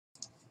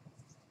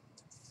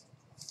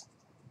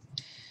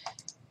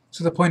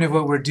So the point of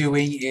what we're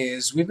doing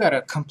is we've got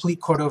a complete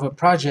Cordova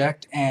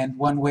project, and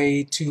one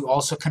way to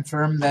also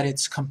confirm that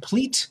it's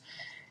complete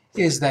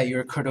is that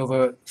your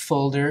Cordova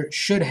folder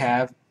should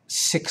have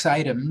 6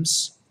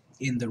 items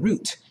in the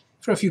root.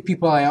 For a few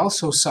people, I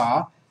also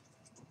saw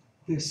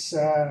this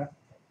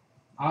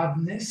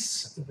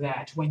oddness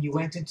that when you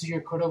went into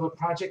your Cordova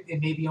project, it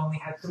maybe only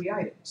had 3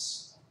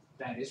 items.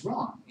 That is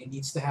wrong. It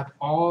needs to have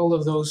all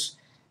of those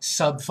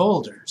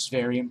subfolders.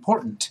 Very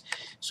important.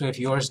 So if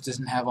yours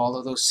doesn't have all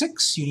of those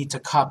 6, you need to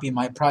copy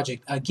my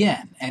project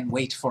again and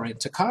wait for it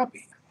to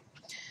copy.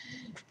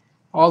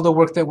 All the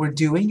work that we're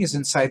doing is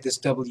inside this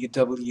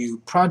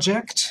WW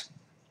project.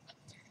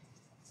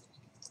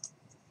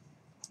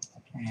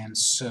 And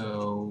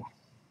so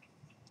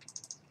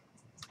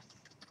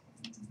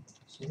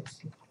let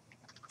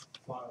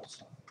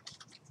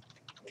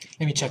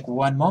me check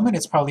one moment.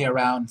 It's probably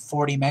around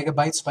 40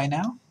 megabytes by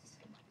now.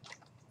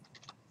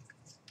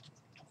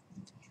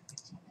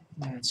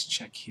 Let's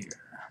check here.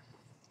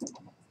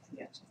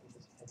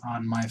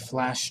 On my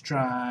flash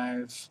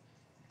drive.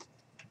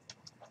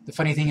 The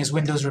funny thing is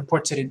Windows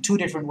reports it in 2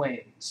 different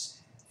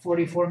ways.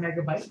 44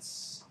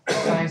 megabytes,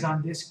 size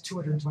on disk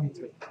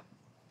 223.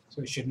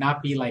 So it should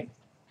not be like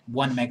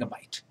 1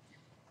 megabyte.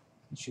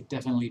 It should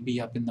definitely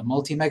be up in the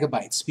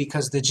multi-megabytes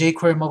because the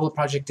jQuery mobile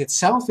project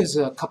itself is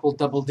a couple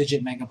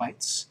double-digit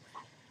megabytes.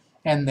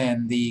 And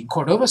then the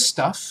Cordova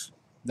stuff,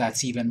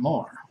 that's even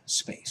more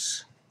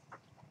space.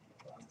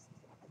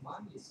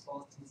 Mine is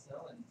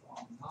 47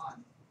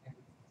 online, and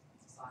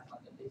size on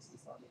the list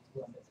is only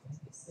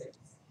 226.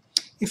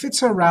 If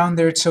it's around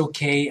there, it's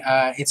okay.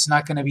 It's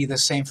not going to be the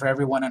same for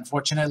everyone,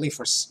 unfortunately,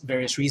 for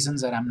various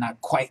reasons that I'm not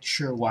quite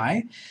sure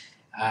why.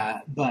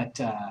 But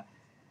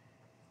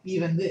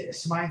even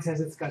this, mine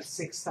says it's got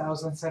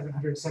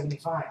 6,770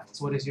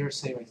 files. What does yours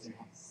say right there?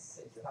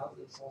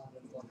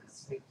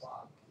 6,416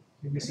 files.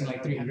 You're missing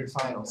like 300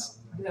 files.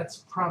 That's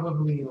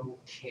probably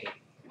okay.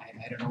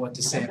 I don't know what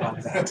to say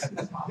about that.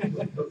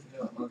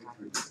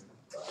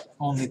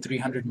 Only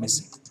 300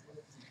 missing.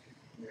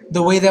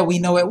 The way that we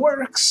know it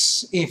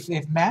works, if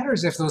it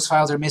matters if those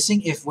files are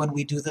missing, if when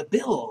we do the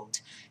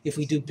build, if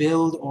we do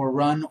build or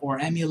run or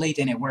emulate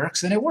and it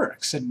works, then it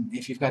works. And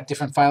if you've got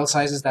different file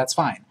sizes, that's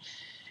fine.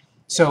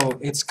 So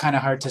it's kind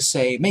of hard to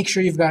say, make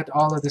sure you've got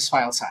all of this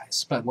file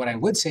size. But what I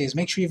would say is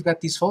make sure you've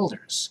got these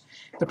folders.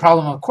 The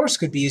problem, of course,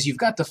 could be is you've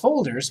got the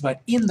folders,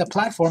 but in the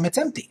platform it's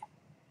empty.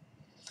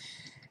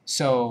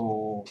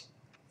 So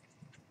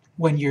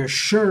when you're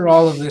sure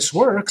all of this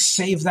works,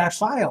 save that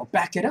file,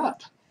 back it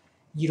up.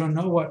 You don't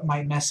know what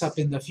might mess up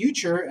in the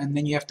future, and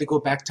then you have to go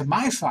back to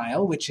my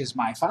file, which is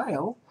my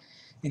file,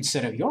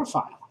 instead of your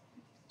file.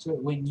 So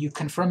when you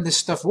confirm this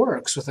stuff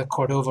works with a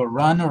Cordova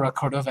run or a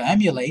Cordova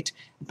emulate,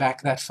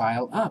 back that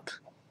file up,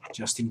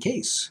 just in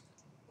case.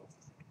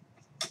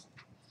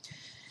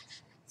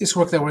 This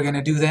work that we're going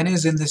to do then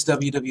is in this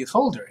WW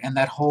folder, and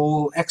that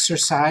whole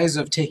exercise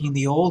of taking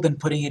the old and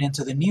putting it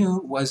into the new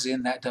was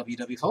in that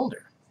WW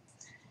folder.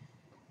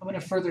 I'm going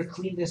to further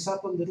clean this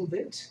up a little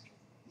bit.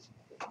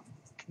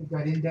 We've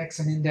got index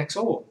and index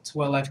old.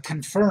 Well, I've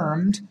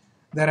confirmed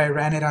that I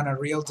ran it on a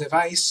real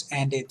device,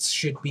 and it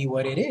should be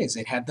what it is.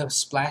 It had the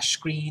splash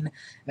screen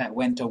that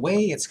went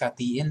away. It's got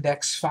the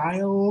index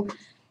file.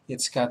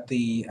 It's got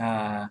the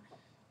art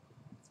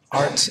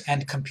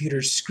and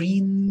computer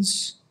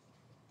screens.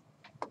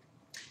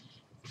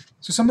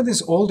 So some of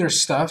this older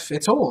stuff,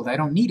 it's old. I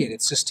don't need it.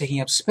 It's just taking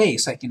up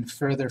space. I can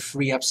further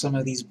free up some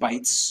of these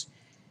bytes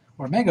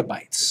or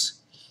megabytes.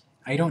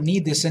 I don't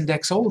need this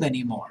index old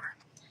anymore.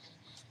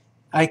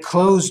 I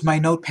closed my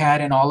Notepad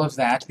and all of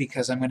that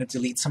because I'm going to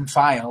delete some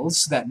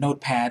files that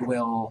Notepad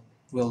will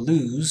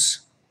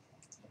lose.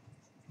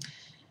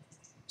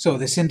 So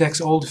this index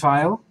old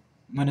file,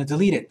 I'm going to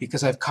delete it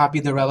because I've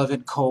copied the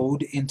relevant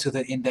code into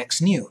the index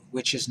new,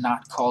 which is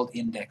not called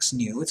index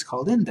new, it's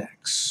called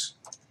index.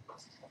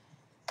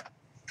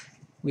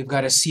 We've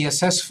got a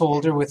CSS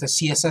folder with a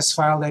CSS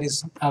file that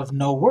is of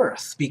no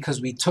worth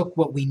because we took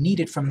what we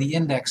needed from the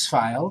index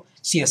file,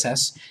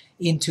 CSS,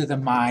 into the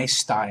my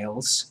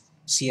styles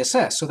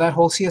CSS. So that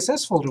whole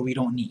CSS folder we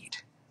don't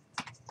need.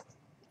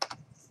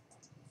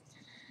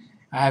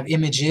 I have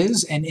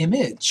images and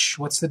image.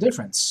 What's the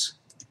difference?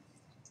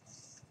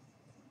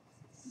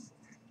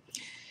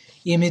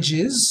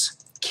 Images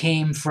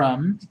came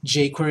from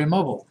jQuery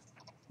Mobile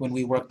when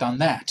we worked on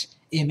that.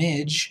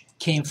 Image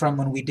came from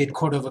when we did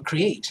Cordova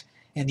Create.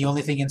 And the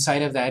only thing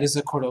inside of that is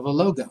the Cordova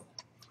logo.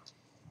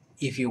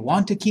 If you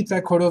want to keep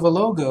that Cordova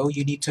logo,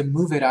 you need to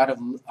move it out of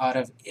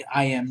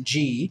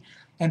IMG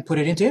and put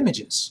it into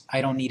images.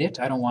 I don't need it.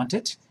 I don't want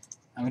it.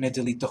 I'm going to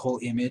delete the whole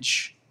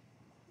image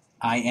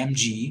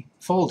IMG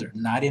folder,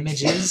 not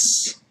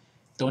images.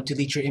 Don't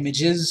delete your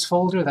images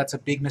folder. That's a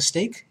big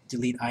mistake.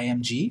 Delete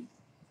IMG.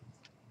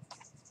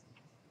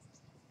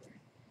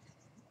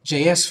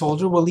 JS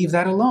folder, we'll leave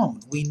that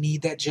alone. We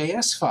need that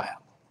JS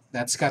file.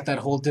 That's got that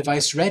whole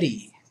device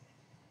ready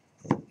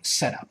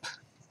setup.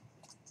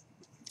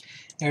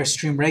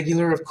 Airstream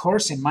regular, of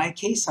course, in my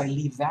case, I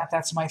leave that.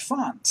 That's my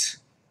font.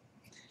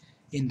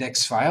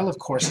 Index file, of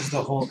course, is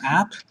the whole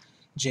app.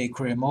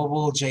 jQuery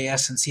Mobile,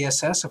 JS, and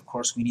CSS, of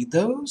course we need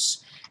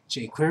those.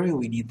 jQuery,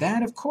 we need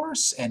that, of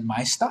course, and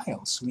My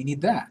Styles, we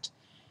need that.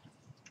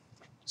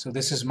 So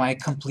this is my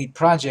complete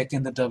project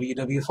in the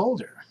www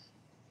folder.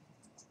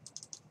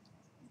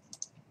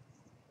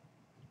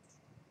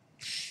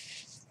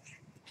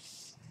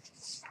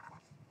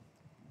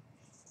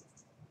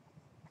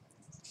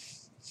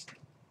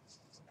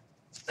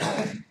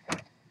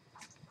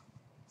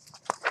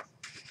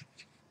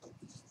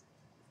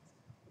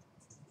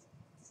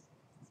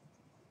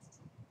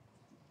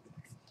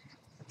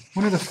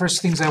 One of the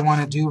first things I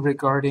want to do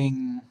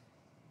regarding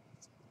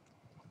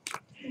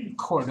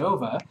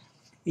Cordova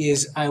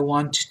is I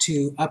want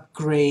to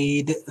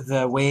upgrade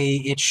the way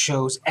it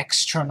shows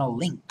external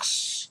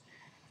links.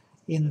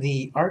 In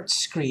the art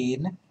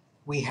screen,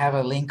 we have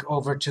a link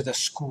over to the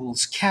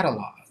school's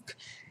catalog,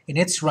 and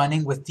it's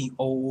running with the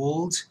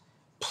old,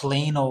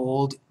 plain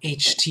old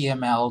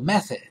HTML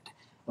method,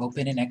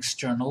 open an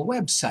external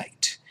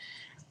website.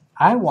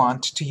 I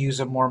want to use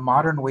a more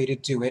modern way to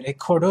do it, a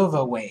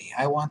Cordova way.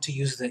 I want to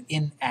use the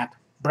in-app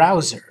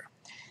browser.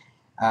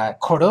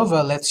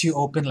 Cordova lets you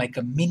open like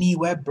a mini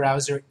web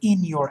browser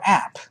in your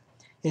app.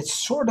 It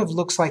sort of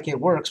looks like it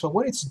works, but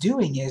what it's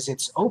doing is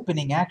it's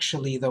opening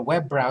actually the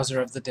web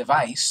browser of the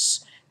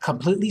device,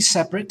 completely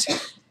separate,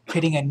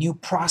 putting a new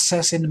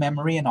process in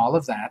memory and all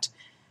of that.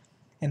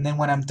 And then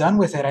when I'm done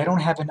with it, I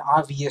don't have an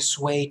obvious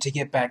way to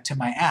get back to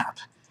my app.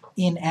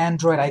 In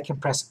Android, I can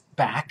press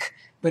back,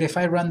 but if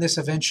I run this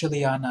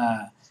eventually on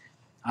an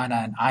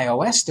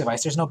iOS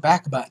device, there's no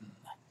back button.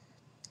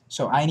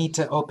 So I need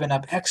to open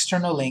up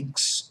external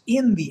links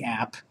in the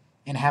app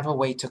and have a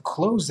way to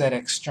close that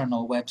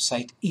external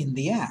website in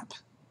the app.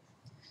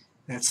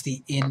 That's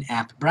the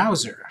in-app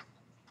browser.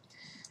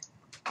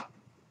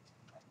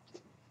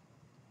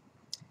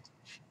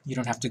 You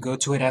don't have to go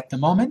to it at the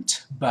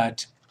moment,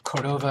 but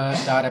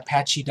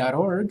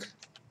cordova.apache.org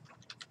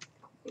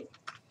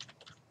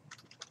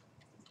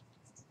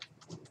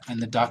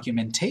and the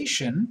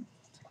documentation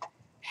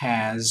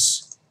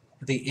has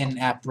the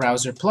in-app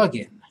browser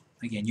plugin.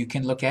 Again, you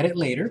can look at it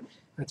later,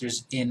 but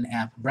there's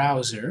in-app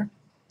browser.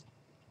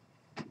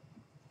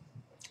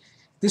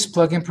 This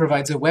plugin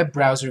provides a web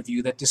browser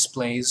view that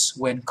displays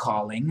when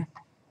calling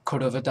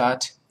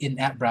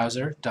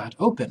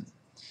cordova.inappbrowser.open.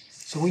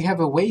 So we have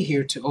a way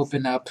here to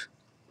open up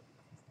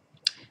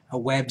a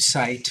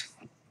website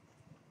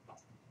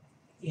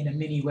in a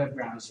mini web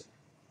browser.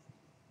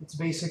 It's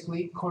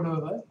basically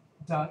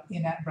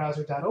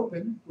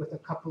cordova.inappbrowser.open with a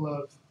couple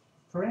of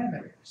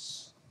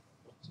parameters.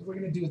 So we're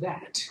going to do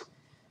that.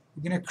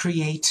 We're going to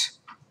create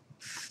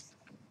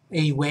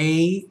a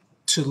way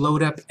to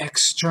load up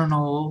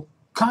external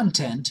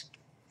content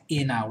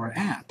in our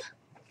app.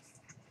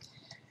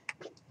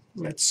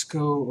 Let's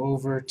go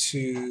over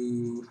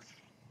to,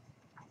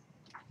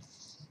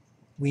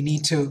 we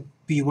need to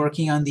be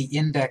working on the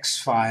index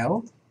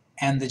file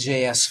and the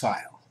JS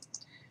file.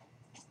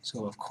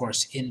 So of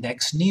course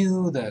index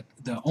new, the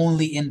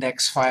only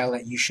index file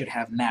that you should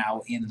have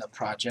now in the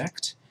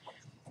project,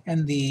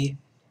 and the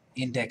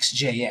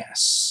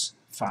index.js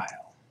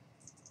file.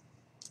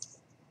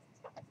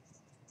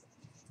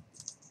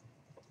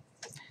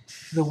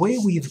 The way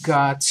we've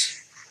got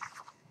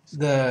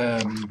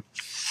the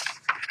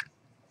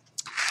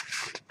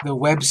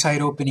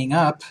website opening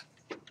up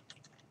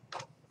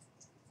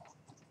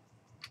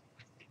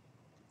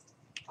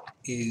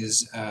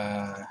is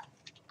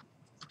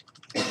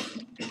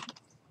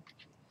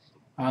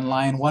on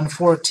line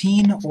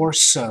 114 or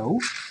so,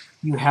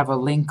 you have a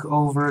link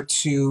over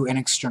to an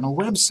external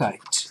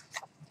website.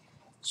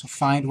 So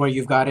find where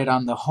you've got it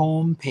on the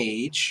home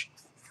page,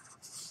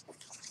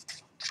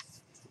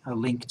 a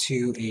link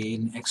to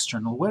an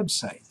external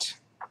website.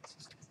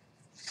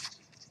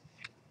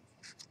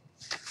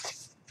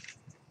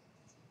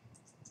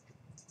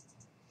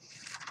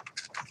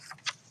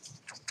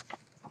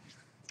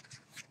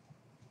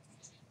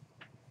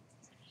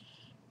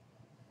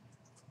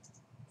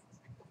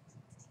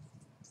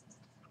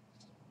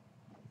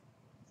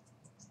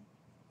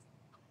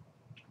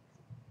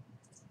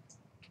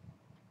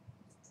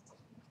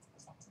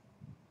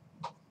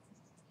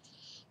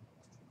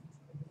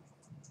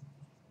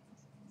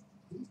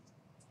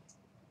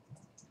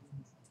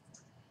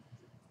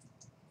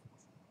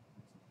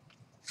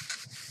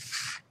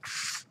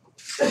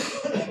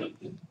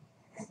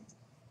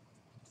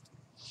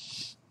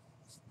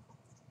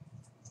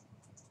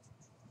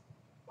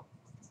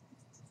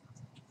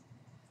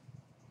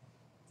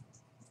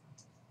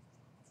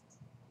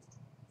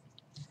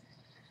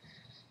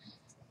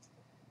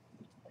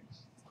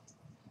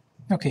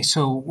 Okay,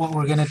 so what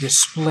we're going to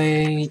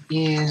display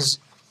is,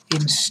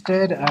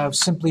 instead of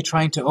simply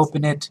trying to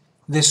open it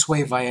this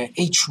way via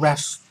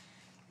href,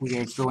 we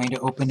are going to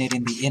open it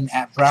in the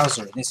in-app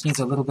browser. This needs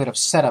a little bit of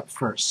setup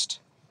first.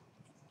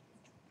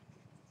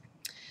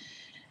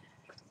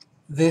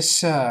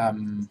 This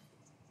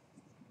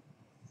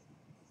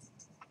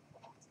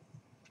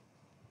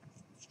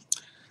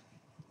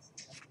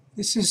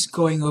this is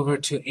going over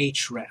to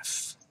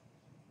href.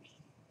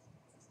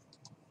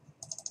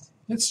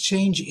 Let's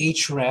change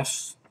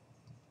href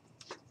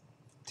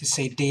to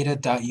say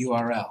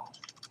data.url.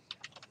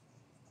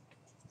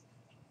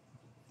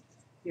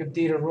 You have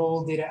data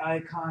role, data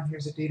icon,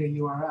 here's a data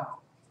URL.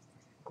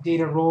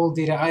 Data role,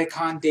 data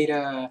icon,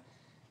 data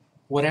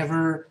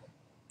whatever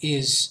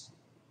is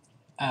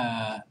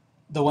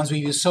the ones we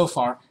use so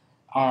far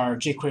are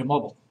jQuery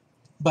mobile.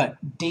 But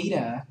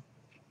data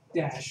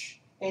dash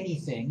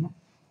anything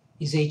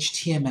is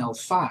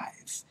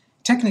HTML5.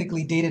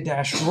 Technically, data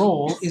dash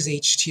role is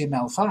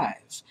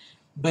HTML5,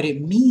 but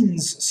it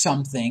means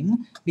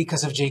something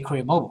because of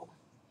jQuery mobile.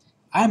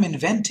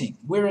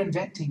 We're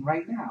inventing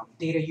right now,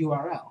 data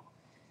URL.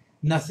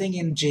 Nothing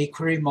in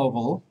jQuery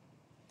mobile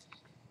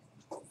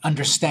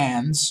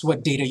understands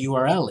what data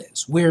URL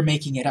is. We're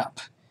making it up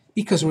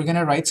because we're going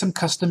to write some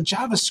custom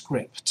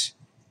JavaScript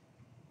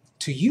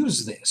to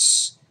use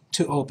this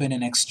to open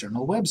an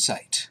external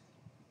website.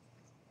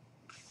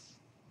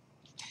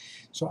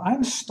 So I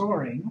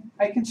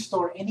can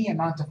store any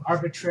amount of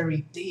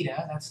arbitrary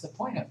data, that's the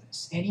point of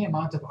this. Any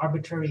amount of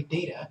arbitrary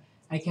data,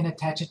 I can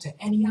attach it to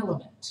any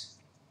element.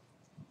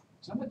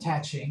 So I'm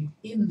attaching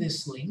in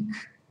this link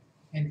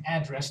an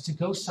address to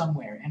go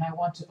somewhere, and I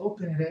want to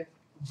open it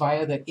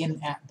via the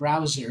in-app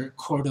browser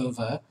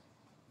Cordova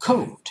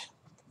code.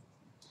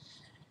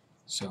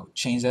 So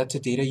change that to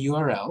data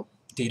URL,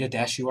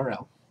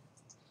 data-URL.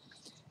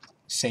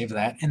 Save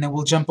that, and then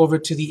we'll jump over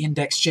to the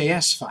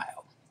index.js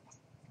file.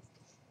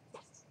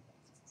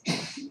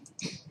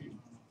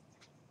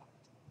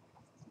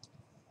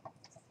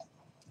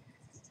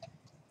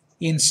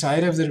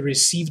 Inside of the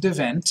received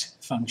event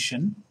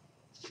function,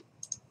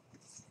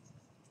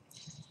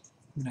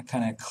 I'm going to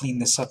kind of clean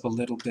this up a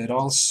little bit.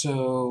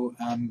 Also,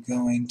 I'm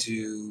going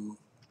to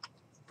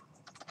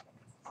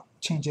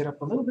change it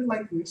up a little bit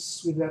like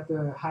this. We've got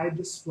the hide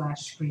the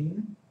splash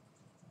screen.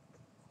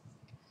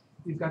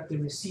 We've got the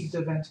received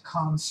event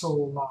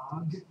console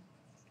log,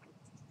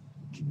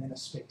 and then a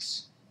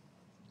space.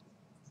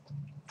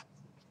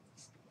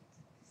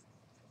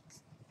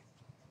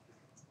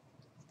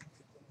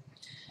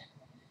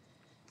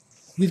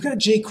 We've got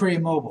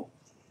jQuery mobile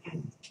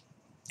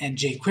and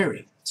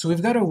jQuery. So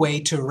we've got a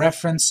way to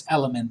reference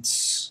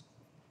elements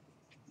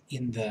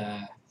in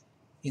the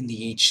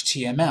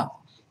HTML.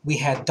 We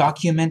had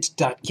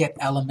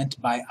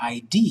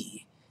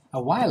document.getElementById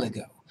a while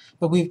ago,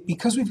 but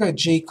because we've got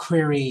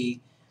jQuery,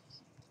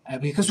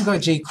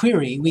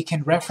 we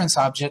can reference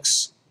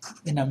objects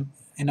in a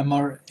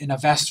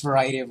vast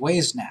variety of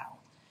ways now.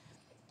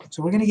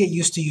 So we're going to get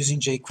used to using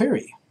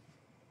jQuery.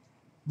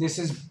 This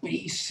is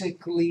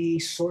basically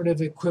sort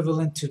of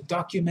equivalent to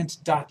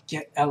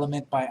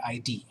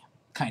document.getElementById,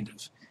 kind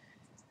of.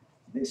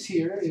 This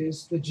here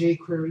is the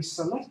jQuery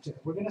selector.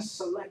 We're going to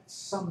select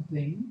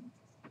something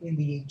in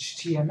the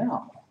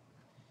HTML.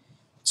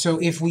 So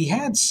if we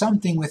had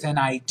something with an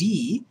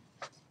ID,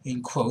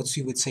 in quotes,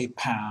 we would say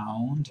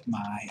pound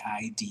my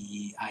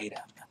ID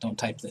item. Don't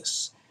type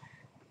this.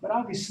 But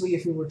obviously,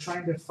 if we were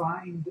trying to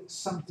find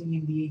something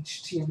in the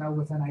HTML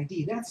with an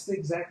ID, that's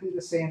exactly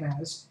the same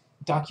as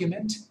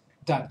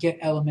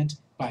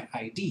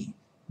document.getElementById.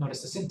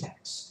 Notice the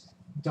syntax.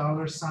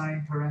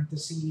 $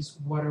 parentheses,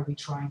 what are we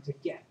trying to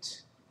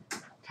get?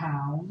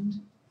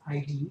 Pound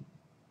ID,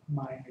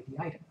 my ID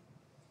item.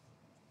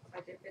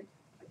 But if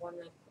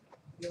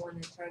you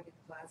want to target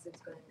class,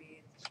 it's going to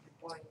be the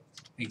point.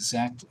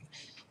 Exactly.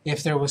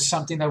 If there was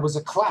something that was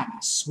a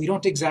class, we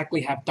don't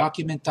exactly have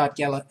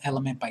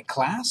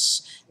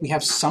document.getElementByClass. We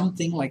have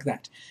something like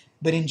that.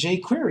 But in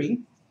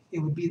jQuery, it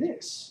would be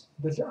this,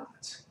 the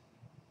dot.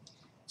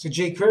 So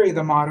jQuery,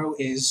 the motto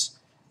is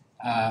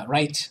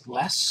write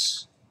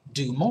less,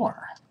 do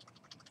more.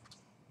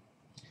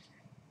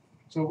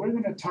 So we're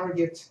going to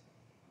target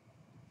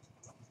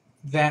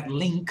that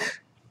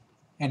link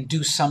and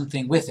do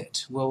something with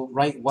it. We'll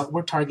write what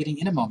we're targeting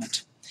in a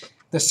moment.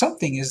 The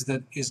something is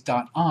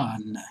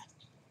 .on,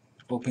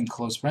 open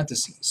close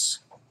parentheses.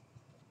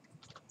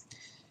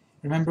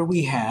 Remember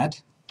we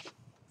had,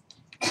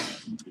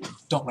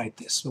 don't write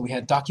this, but we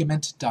had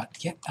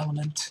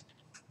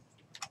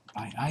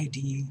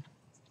document.getElementById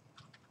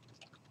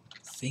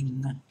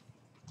thing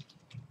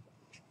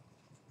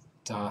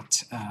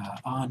dot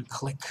on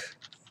click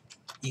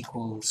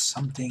equals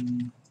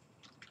something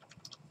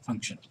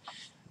function.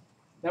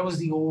 That was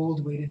the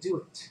old way to do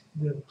it,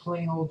 the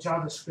plain old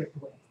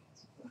JavaScript way.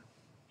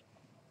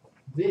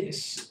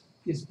 This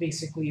is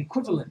basically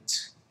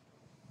equivalent.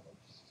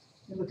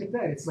 And look at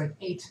that, it's like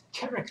 8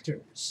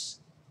 characters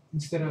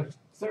instead of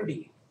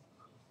 30.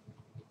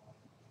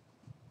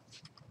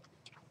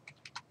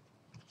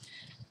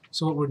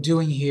 So what we're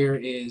doing here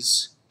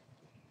is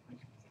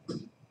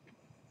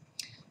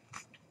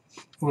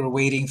we're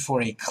waiting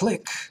for a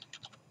click.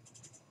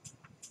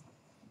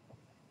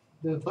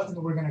 The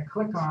button we're going to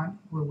click on,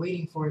 we're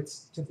waiting for it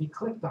to be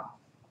clicked on.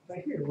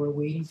 Right here, we're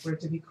waiting for it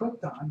to be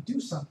clicked on. Do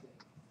something.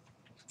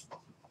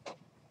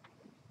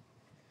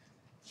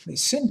 The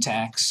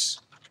syntax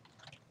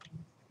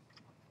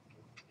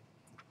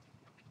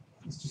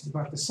is just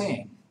about the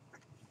same.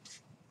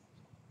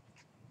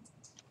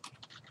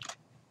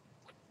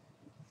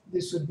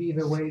 this would be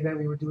the way that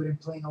we would do it in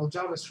plain old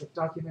JavaScript.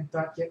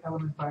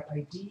 Document.getElement by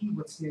ID.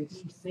 What's the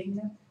ID?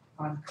 Thing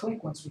on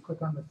click. Once we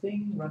click on the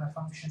thing, run a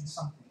function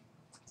something.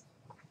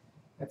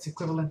 That's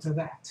equivalent to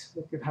that.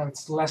 Look at how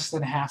it's less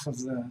than half of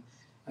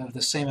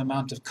the same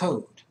amount of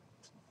code.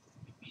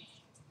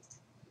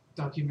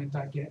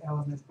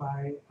 Document.getElement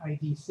by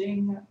ID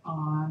thing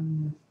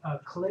on a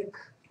click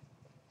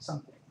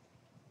something.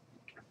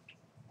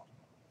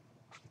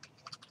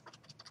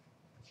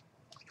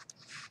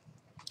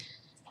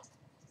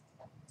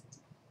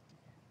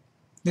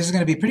 This is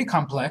going to be pretty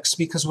complex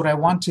because what I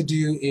want to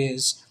do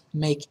is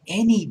make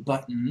any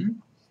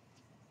button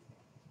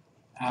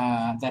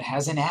that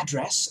has an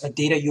address, a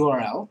data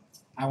URL.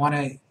 I want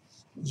to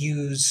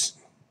use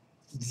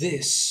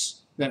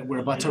this that we're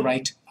about to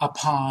write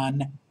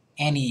upon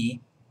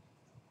any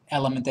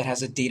element that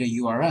has a data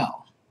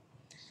URL.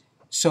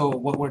 So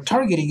what we're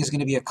targeting is going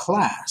to be a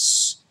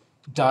class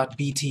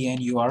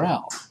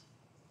 .btnurl.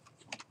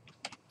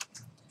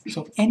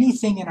 So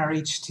anything in our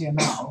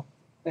HTML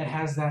that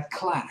has that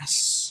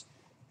class,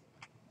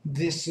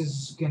 this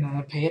is going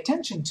to pay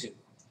attention to.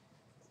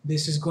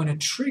 This is going to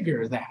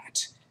trigger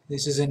that.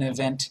 This is an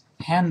event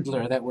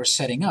handler that we're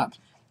setting up.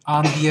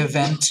 On the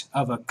event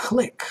of a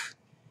click,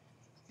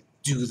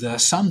 do the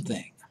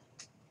something.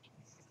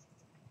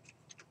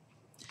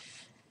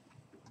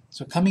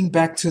 So coming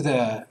back to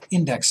the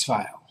index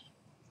file,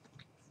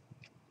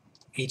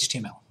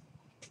 HTML.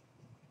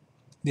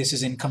 This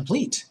is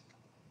incomplete.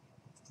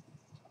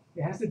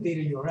 It has the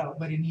data URL,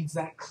 but it needs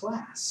that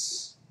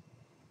class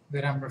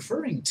that I'm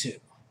referring to.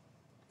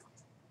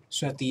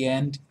 So at the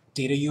end,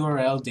 data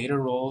URL, data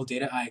role,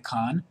 data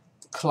icon,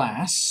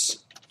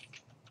 class,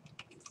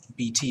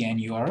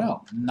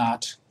 btnurl,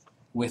 not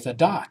with a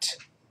dot,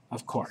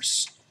 of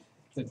course.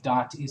 The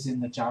dot is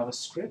in the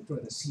JavaScript or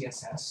the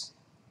CSS,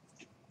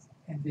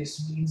 and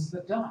this means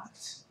the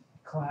dot.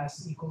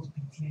 Class equals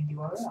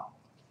btnurl.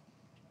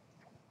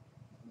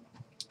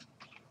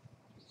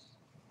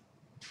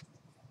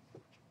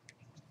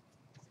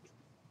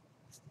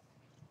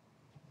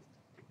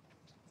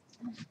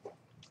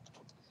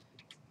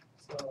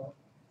 So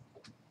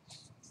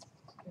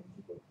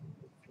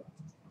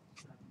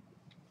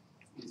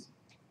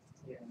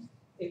yeah.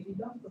 If we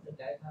don't put the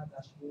data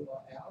dash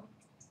URL,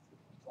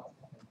 what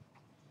happens?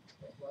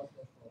 What's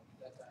the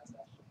data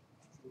dash?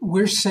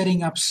 We're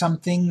setting up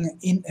something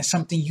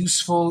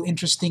useful,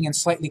 interesting, and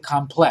slightly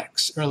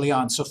complex early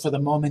on. So for the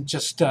moment,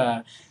 just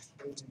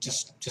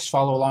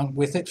follow along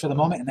with it for the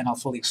moment, and then I'll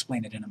fully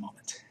explain it in a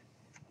moment.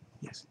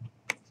 Yes.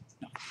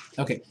 No.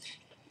 Okay.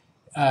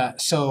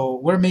 So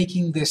we're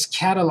making this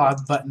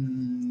catalog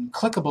button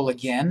clickable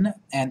again,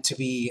 and to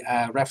be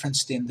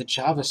referenced in the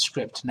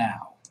JavaScript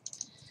now.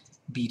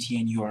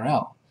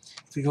 btnurl.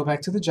 If we go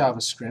back to the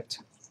JavaScript,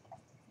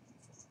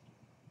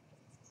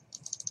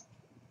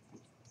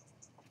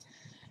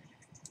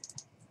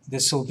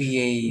 this will be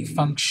a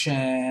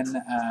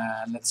function,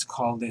 let's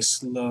call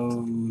this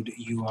load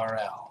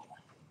URL.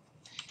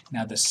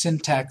 Now the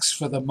syntax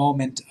for the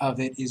moment of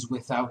it is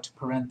without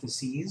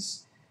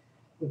parentheses.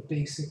 The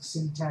basic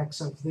syntax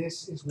of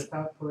this is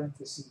without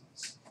parentheses.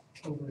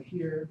 Over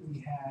here we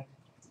had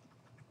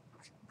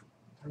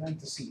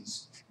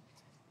parentheses.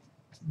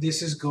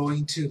 This is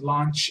going to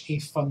launch a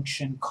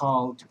function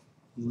called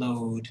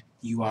load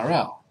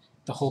URL.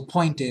 The whole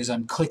point is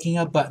I'm clicking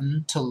a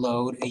button to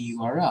load a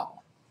URL.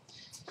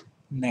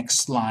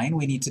 Next line,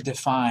 we need to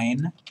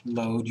define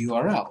load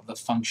URL, the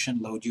function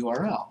load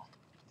URL.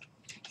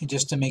 And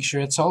just to make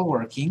sure it's all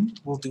working,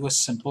 we'll do a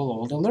simple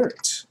old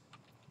alert.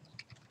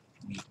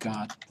 We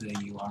got the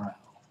URL.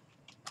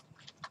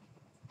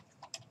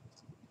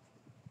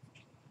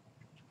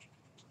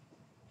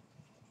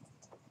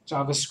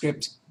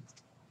 JavaScript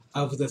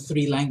of the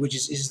three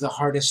languages is the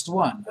hardest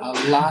one. A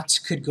lot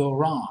could go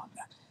wrong.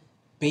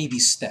 Baby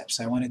steps.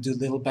 I want to do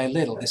little by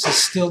little. This is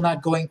still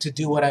not going to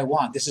do what I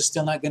want. This is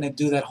still not going to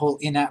do that whole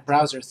in-app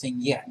browser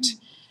thing yet.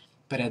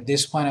 But at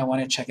this point, I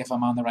want to check if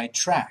I'm on the right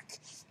track.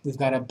 We've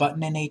got a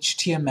button in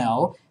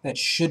HTML that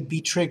should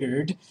be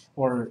triggered,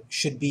 or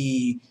should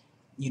be,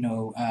 in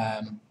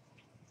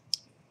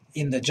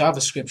the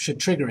JavaScript should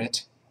trigger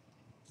it.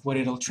 What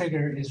it'll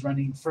trigger is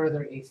running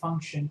further a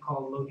function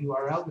called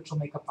loadURL, which will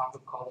make a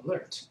pop-up called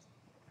alert.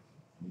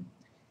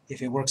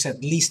 If it works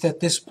at least at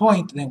this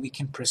point, then we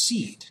can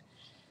proceed.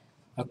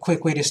 A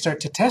quick way to start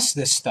to test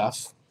this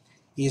stuff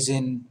is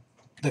in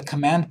the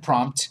command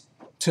prompt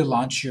to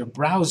launch your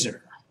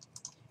browser.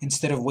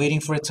 Instead of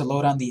waiting for it to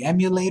load on the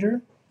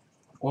emulator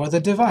or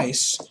the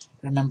device,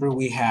 remember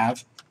we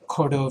have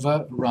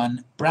Cordova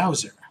run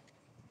browser.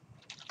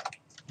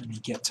 Let me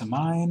get to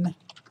mine.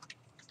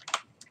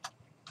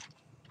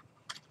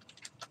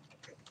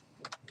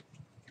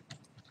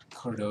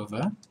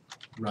 Cordova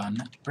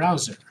run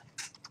browser.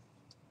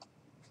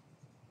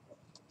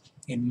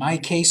 In my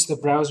case, the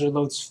browser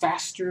loads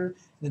faster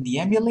than the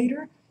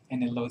emulator,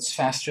 and it loads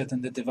faster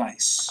than the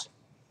device.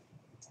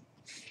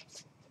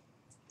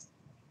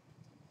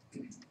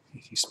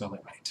 If you spell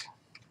it right.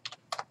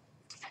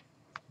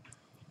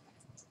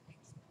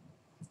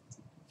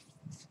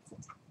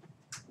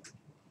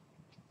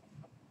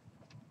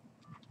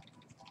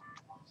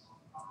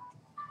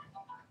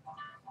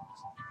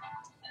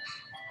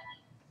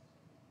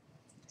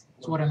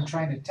 So what I'm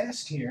trying to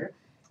test here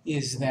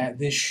is that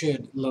this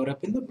should load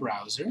up in the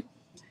browser,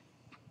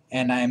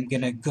 and I'm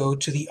going to go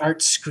to the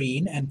art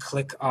screen and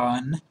click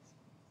on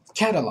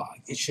catalog.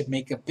 It should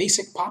make a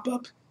basic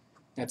pop-up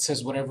that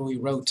says whatever we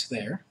wrote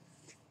there.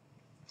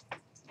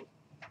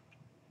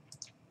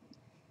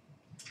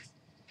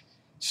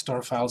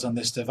 Store files on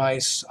this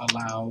device,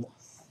 allow.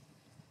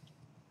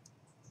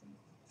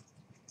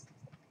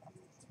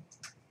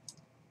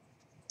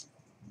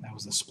 That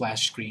was the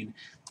splash screen.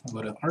 I'll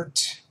go to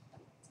art.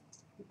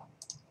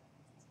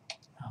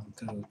 I'll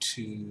go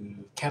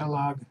to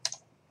catalog,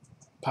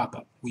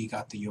 pop-up. We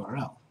got the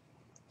URL.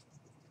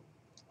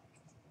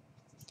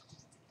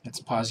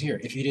 Let's pause here.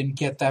 If you didn't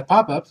get that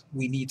pop-up,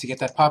 we need to get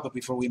that pop-up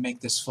before we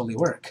make this fully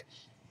work.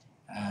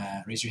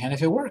 Raise your hand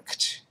if it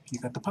worked. You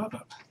got the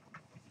pop-up.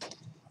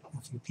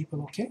 A few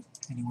people okay?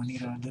 Anyone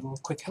need a little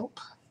quick help?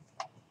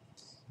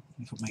 Let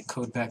me put my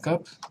code back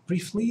up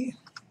briefly.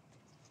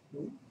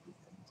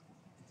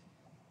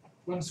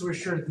 Once we're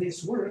sure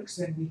this works,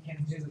 then we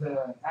can do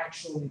the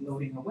actually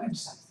loading a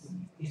website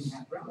in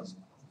that browser.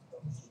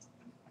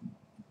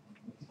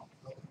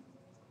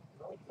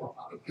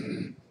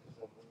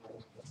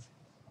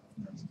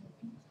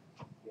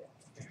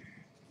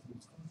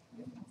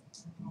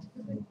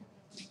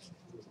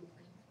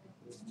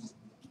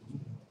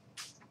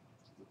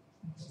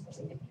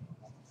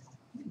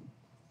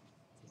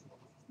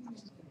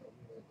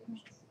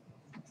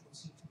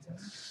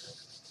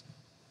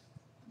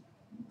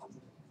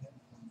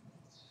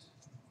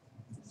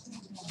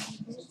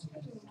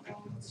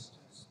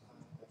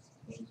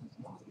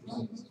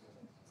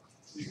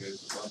 You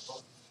guys have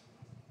laptop?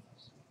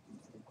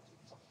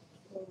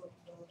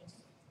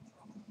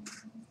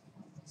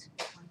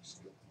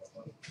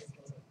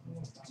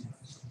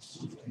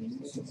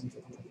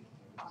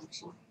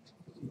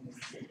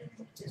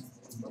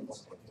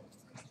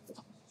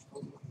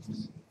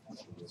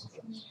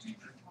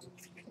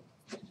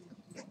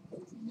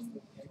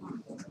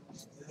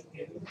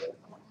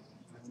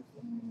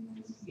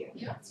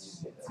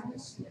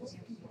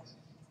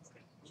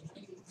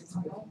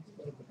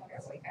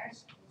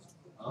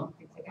 Huh?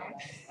 You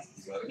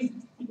got it?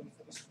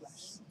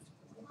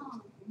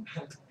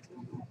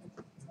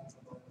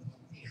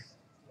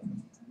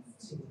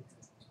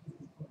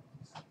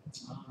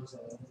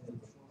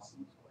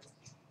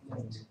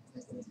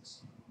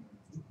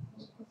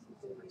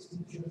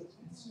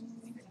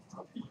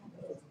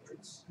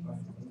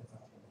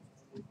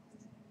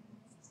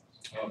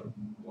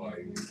 Why?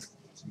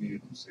 It's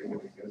needed to save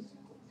it, I guess.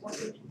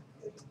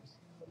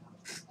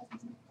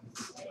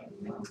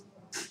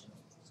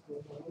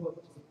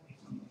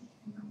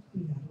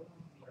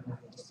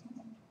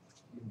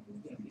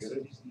 Get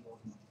it?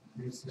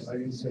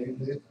 I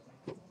saved it.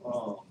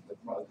 The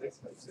project,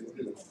 I saved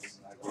it,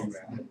 I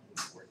reran it.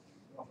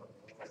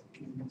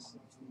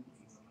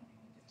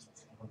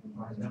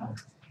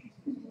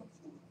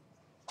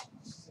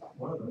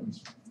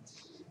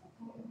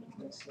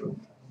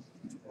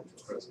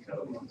 Press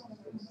catalog.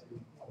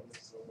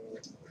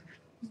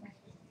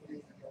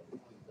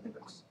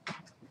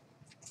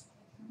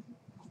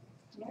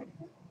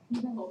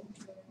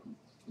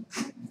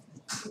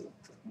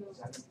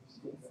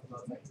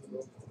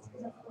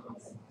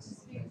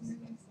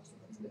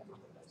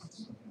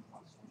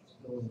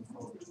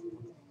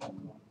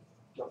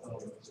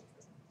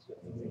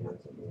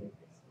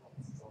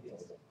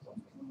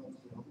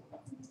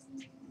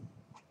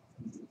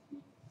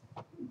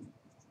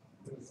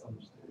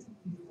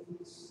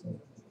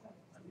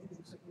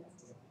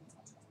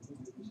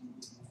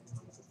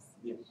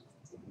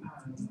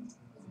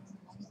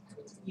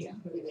 Yeah.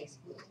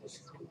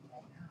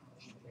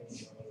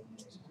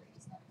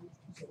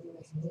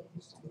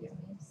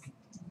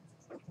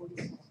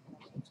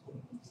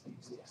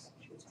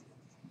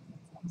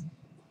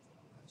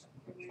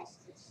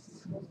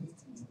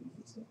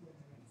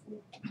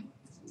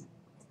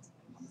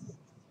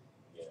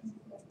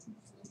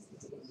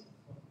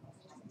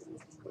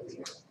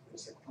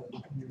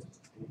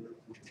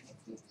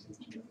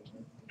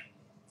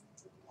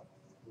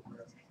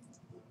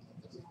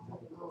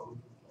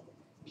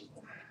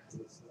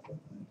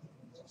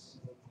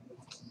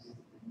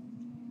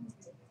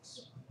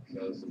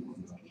 Because it will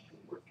not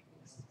work.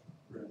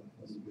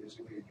 That's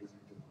basically doing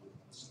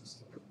the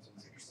system.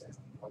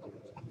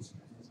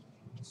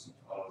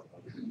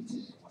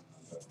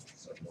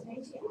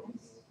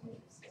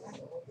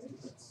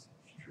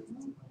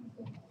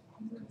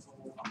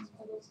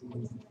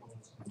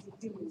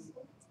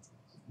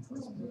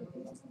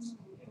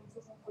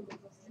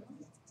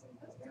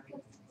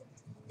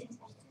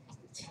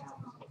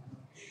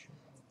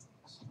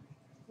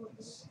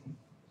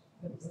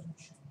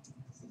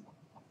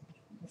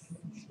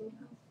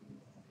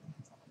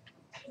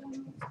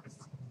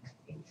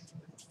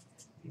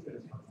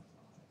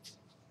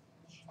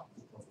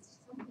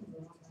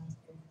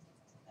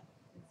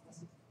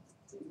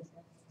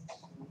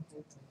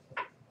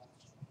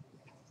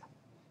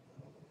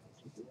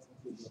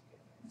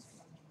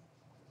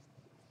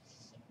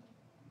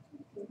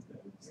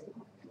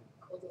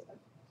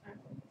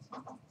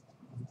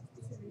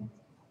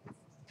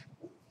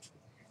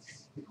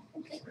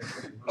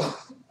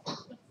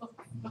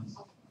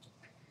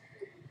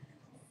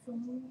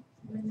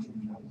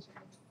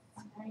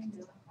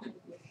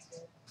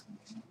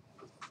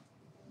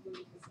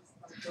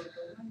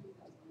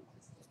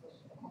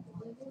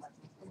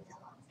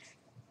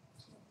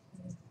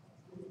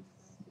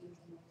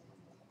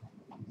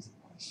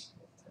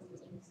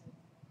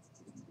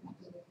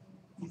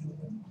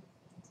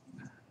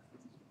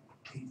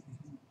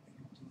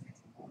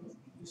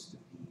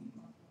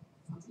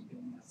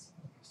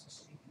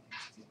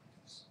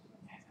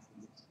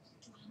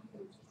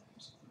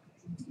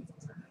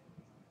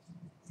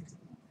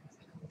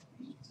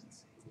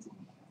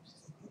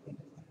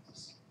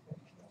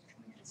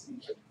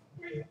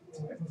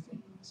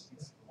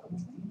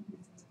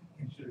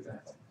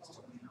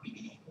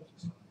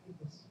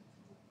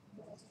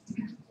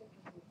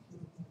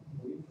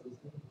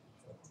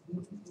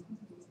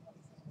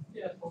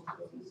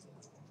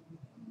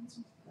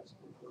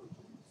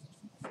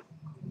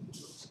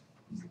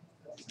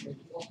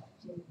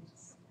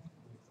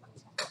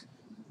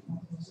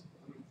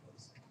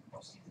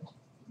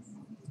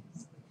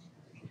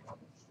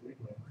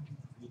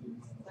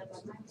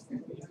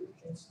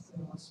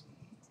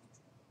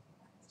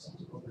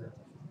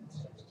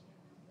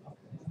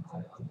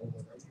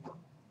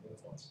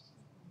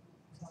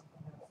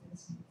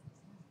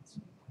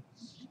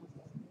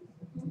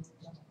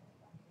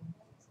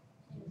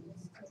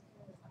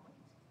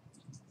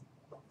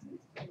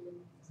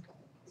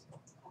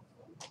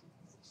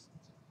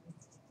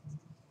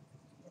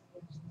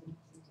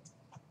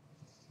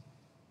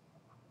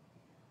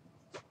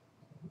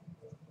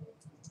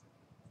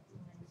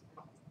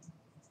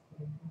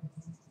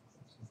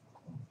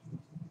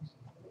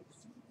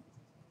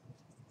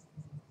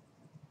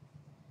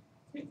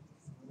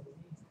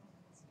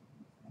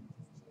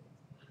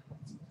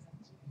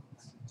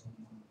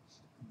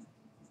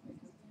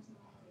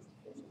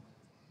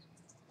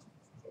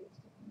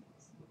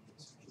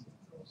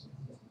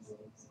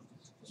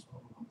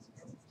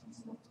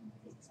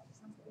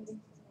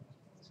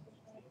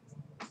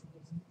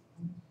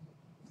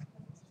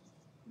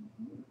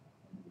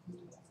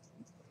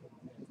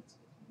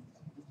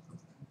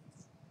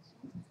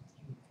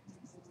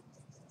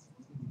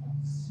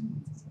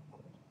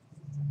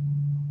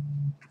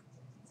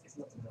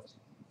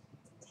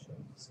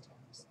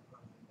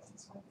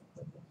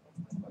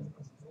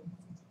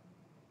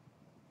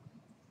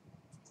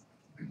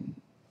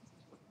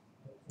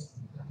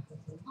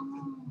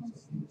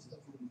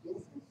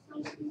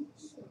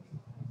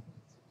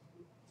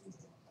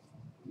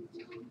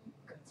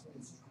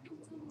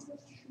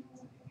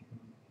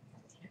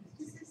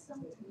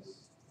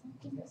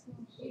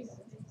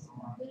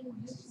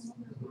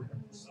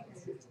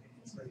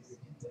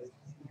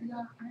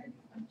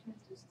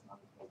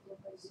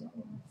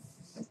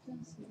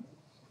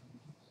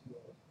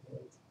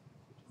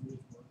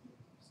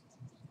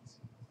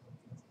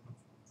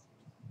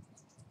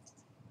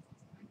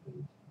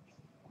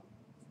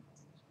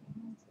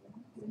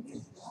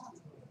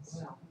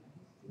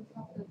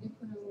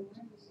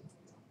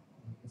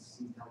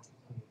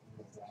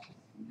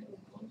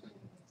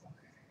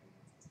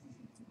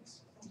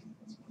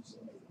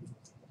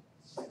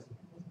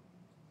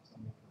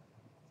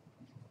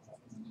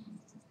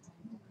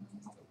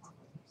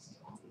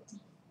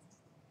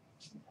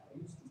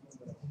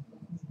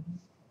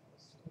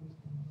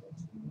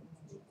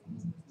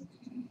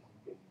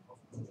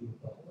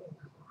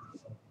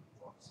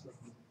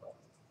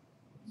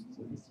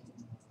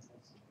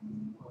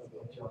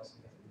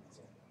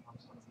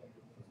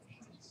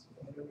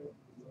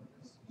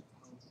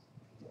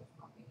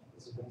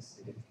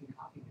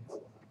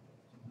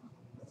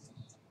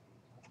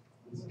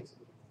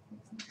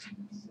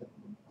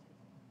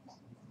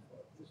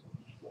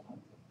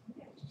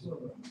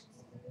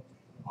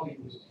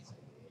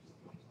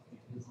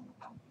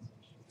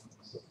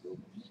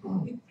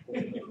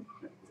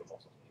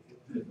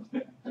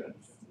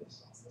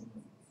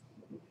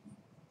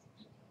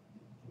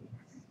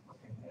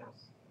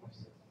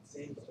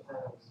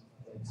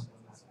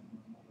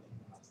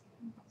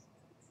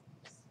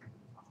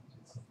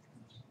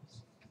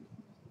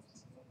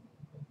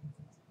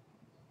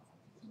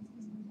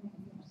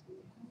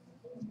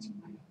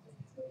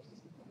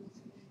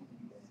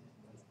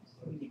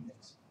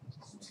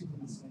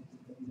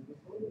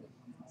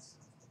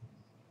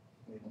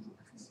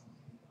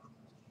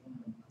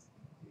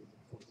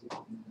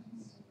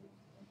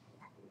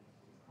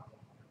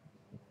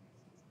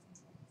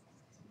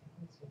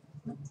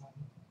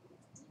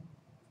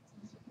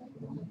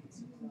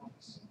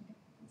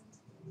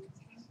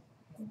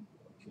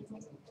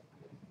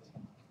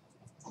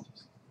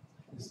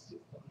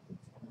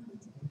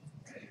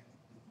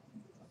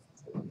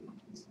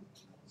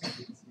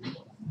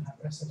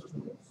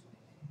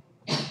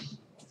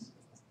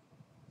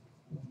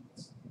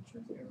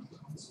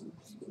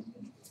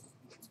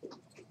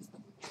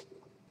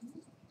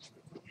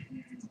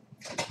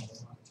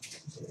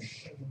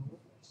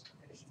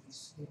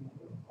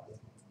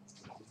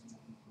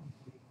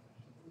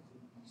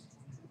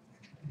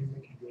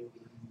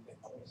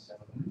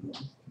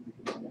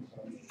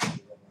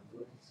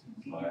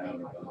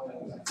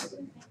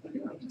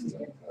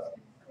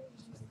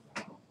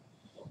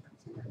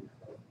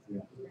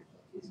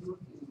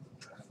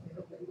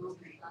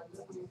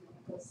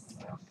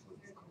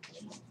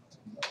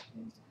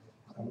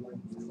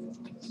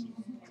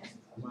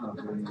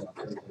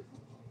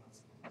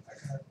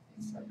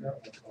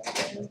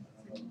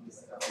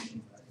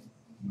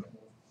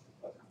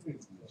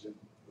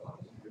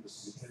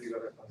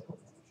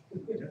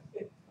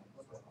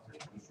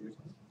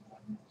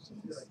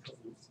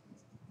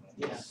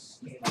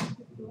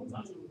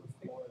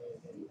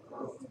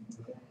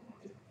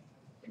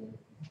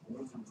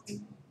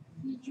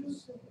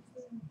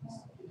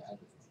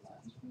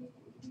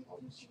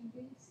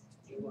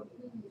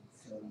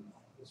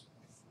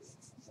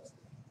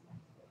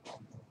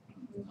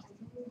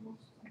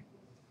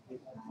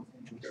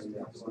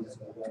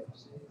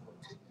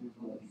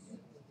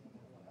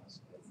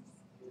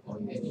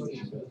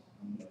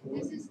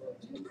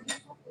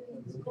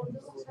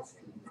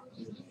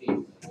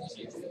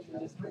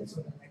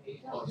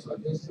 Also,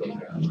 just so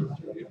that.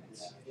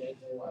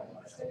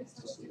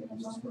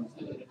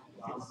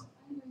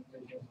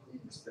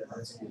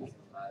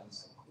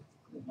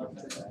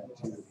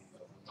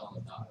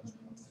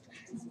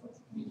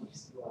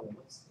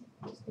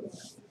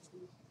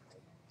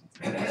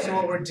 So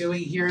what we're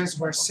doing here is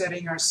we're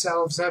setting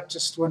ourselves up,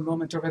 just one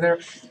moment over there.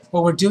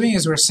 What we're doing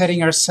is we're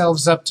setting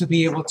ourselves up to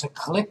be able to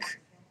click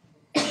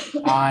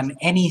on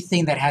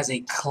anything that has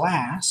a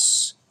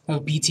class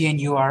of BTN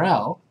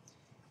URL.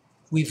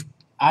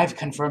 I've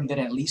confirmed it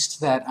at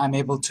least that I'm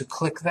able to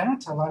click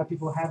that. A lot of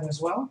people have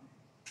as well.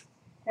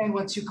 And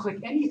once you click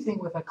anything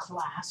with a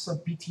class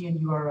of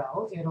BTN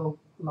URL, it'll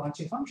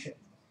launch a function.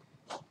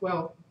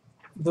 Well,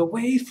 the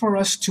way for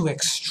us to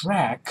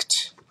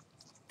extract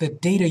the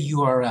data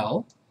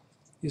URL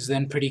is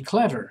then pretty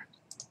clever.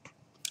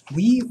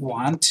 We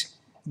want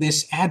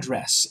this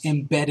address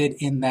embedded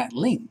in that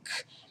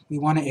link. We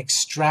want to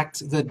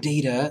extract the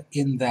data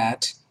in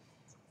that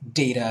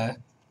data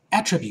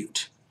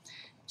attribute.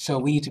 So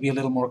we need to be a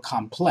little more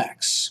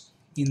complex.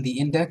 In the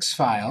index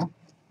file,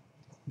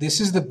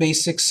 this is the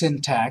basic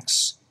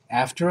syntax.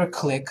 After a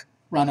click,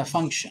 run a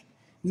function.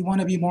 We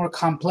want to be more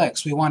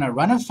complex. We want to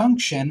run a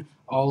function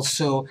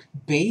also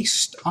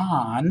based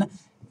on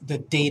the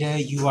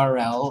data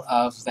URL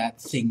of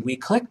that thing we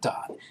clicked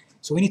on.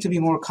 So we need to be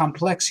more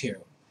complex here.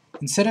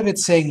 Instead of it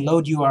saying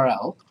load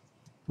URL,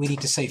 we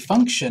need to say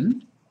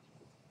function,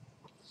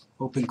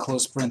 open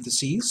close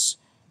parentheses,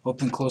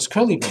 open close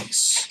curly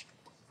brace.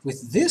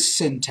 With this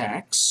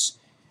syntax,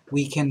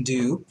 we can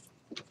do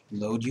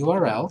load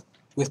URL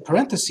with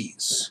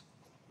parentheses.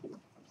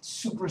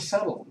 Super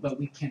subtle, but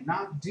we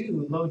cannot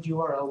do load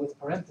URL with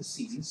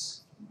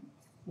parentheses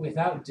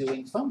without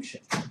doing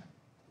function.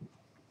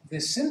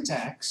 This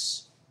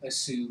syntax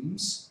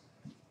assumes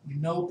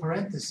no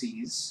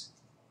parentheses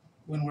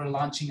when we're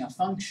launching a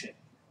function.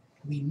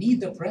 We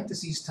need the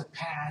parentheses to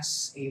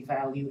pass a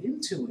value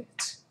into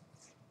it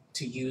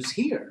to use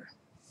here.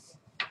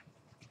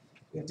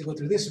 We have to go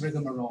through this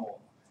rigmarole.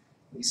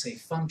 We say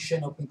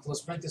function, open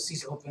close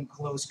parentheses, open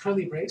close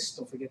curly brace,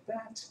 don't forget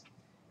that.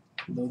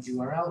 Load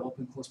URL,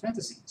 open close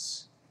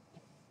parentheses.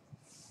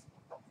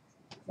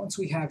 Once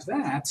we have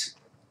that,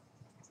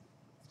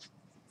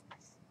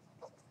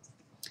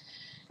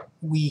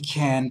 we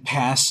can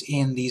pass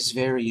in these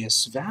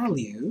various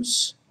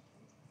values.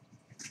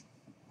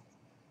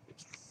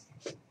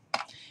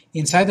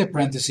 Inside the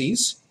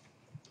parentheses,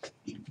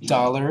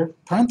 dollar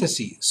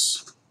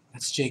parentheses.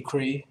 That's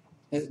jQuery.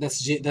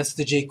 That's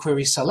the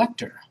jQuery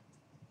selector.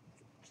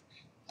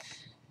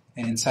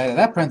 And inside of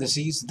that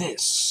parentheses,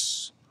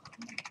 this.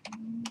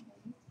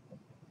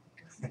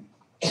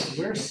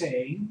 We're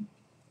saying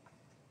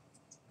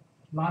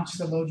launch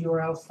the load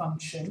URL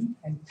function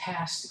and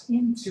pass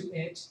into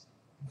it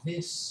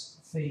this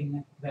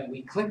thing that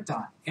we clicked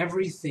on.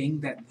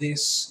 Everything that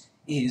this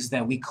is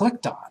that we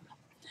clicked on.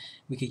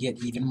 We could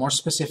get even more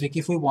specific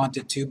if we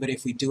wanted to, but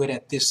if we do it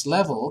at this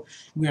level,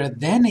 we are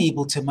then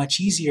able to much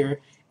easier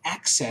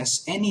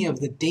access any of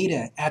the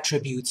data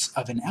attributes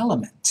of an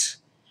element.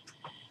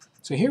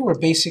 So here we're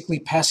basically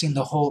passing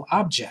the whole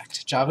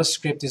object.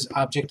 JavaScript is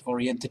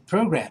object-oriented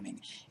programming.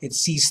 It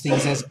sees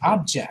things as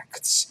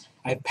objects.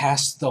 I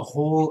passed the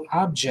whole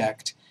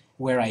object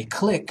where I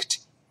clicked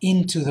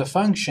into the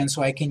function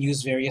so I can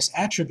use various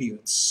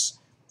attributes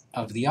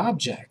of the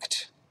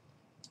object.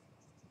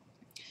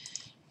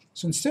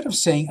 So instead of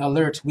saying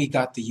alert, we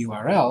got the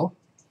URL,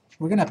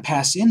 we're going to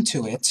pass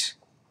into it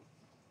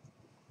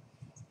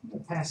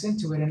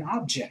an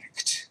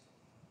object.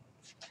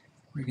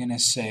 We're going to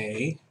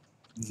say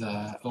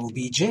the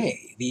OBJ,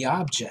 the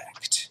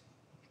object.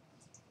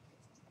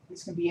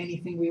 This can be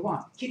anything we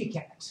want. Kitty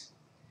cat.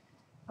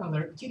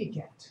 Alert kitty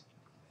cat.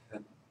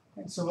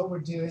 And so what we're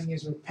doing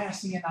is we're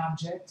passing an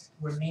object,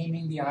 we're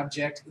naming the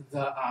object.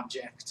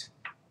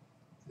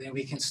 Then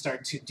we can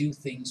start to do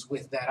things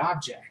with that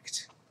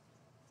object.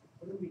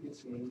 What do we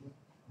just name it?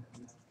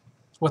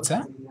 What's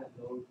that? We had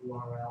load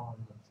URL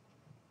and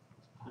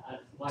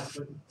why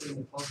putting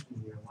the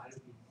function here? Why do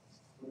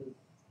we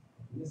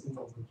this is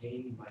what we're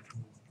gaining by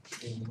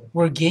doing it?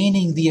 We're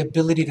gaining the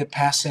ability to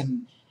pass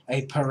in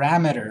a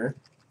parameter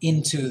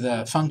into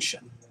the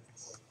function.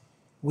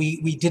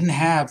 We didn't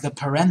have the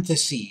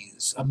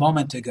parentheses a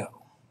moment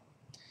ago.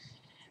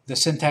 The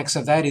syntax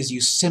of that is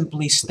you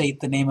simply state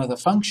the name of the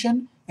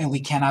function and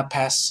we cannot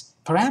pass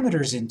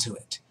parameters into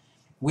it.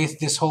 With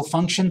this whole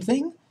function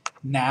thing,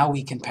 now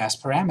we can pass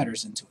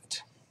parameters into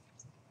it.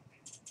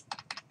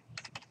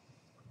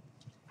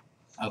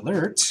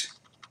 Alert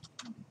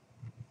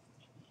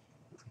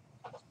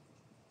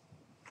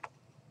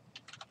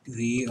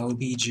the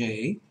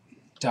obj.data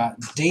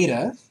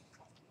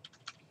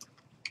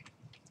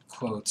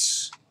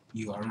quotes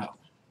URL.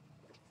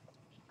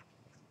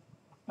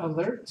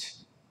 Alert,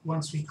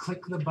 once we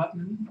click the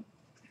button,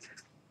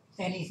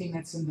 anything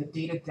that's in the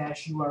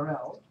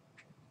data-URL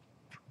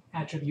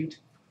attribute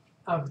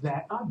of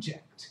that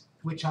object.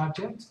 Which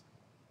object?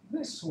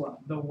 This one,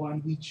 the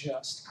one we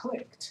just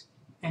clicked.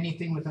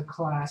 Anything with a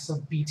class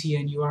of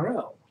BTN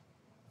URL.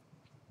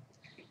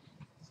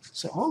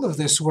 So all of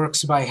this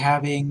works by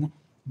having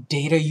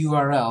data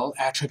URL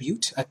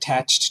attribute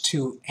attached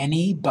to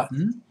any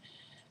button,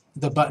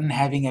 the button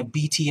having a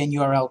btn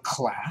URL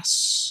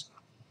class,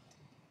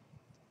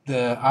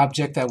 the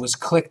object that was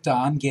clicked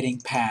on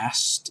getting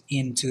passed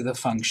into the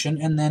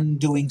function, and then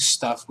doing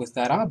stuff with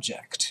that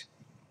object.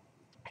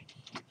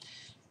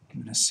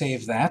 I'm going to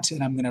save that,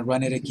 and I'm going to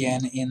run it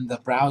again in the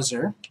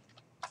browser.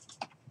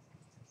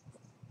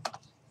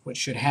 What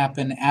should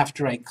happen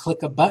after I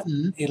click a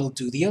button, it'll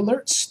do the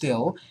alert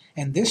still,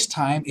 and this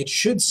time it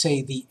should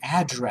say the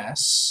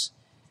address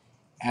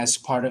as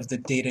part of the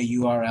data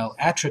URL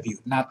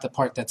attribute, not the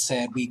part that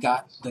said we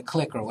got the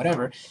click or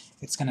whatever.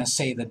 It's going to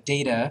say the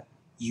data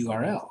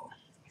URL.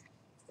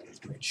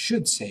 It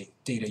should say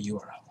data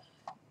URL.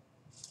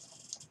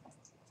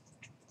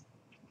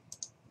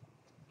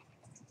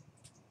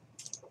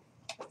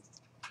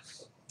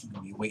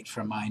 Let me wait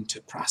for mine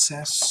to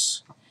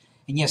process.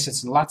 And yes,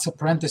 it's lots of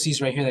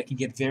parentheses right here that can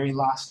get very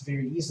lost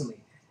very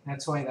easily.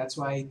 That's why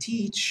I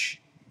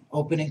teach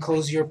open and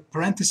close your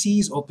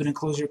parentheses, open and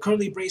close your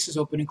curly braces,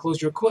 open and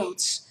close your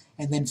quotes,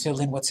 and then fill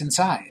in what's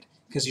inside.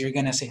 Because you're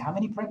going to say, how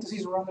many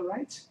parentheses were on the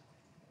right?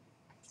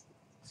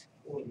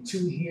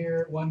 2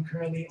 here, 1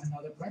 curly,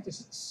 another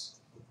parenthesis.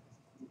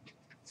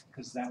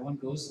 Because that one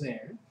goes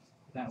there,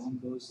 that one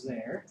goes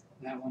there,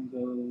 that one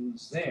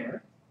goes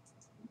there,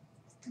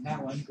 and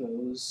that one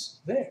goes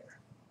there.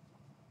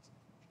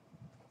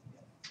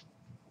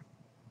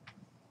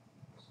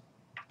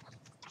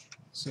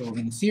 So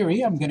in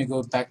theory, I'm going to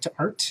go back to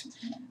Art.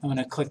 I'm going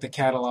to click the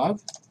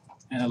catalog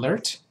and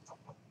alert.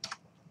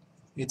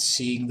 It's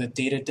seeing the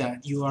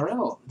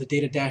data.url, the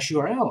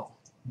data-URL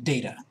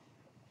data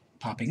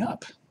popping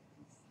up.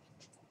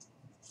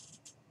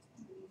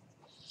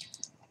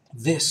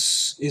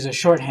 This is a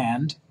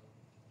shorthand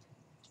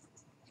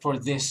for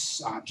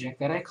this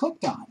object that I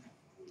clicked on.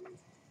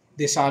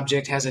 This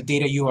object has a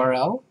data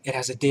URL, it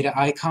has a data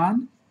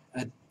icon,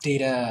 a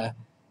data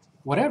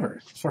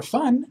whatever. For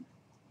fun,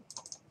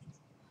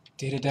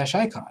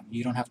 data-icon.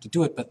 You don't have to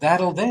do it, but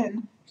that'll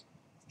then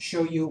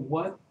show you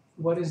what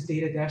is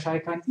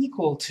data-icon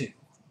equal to.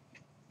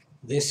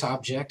 This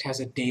object has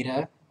a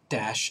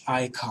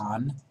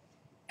data-icon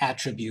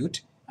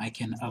attribute. I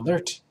can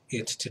alert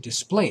it to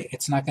display it.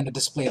 It's not going to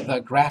display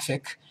the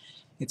graphic.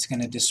 It's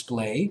going to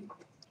display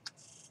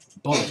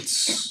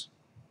bullets.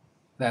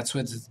 That's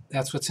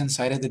what's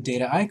inside of the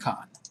data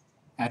icon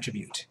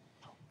attribute.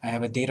 I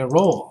have a data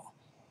role.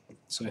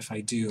 So if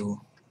I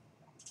do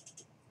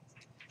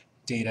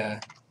data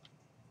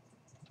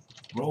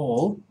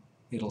role,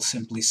 it'll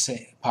simply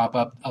say pop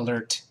up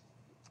alert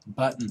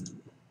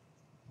button.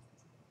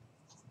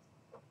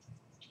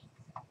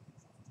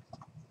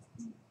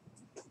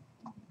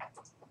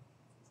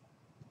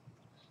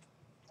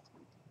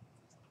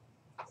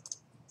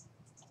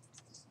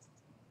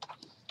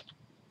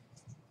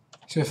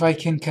 So if I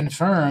can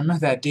confirm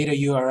that data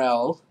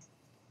URL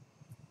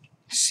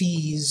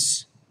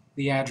sees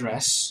the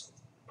address,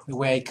 the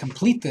way I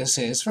complete this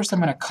is, first I'm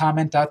going to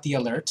comment out the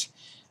alert.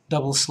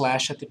 Double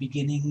slash at the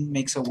beginning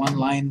makes a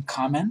one-line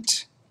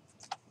comment.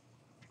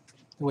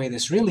 The way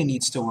this really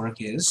needs to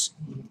work is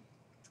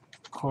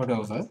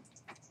Cordova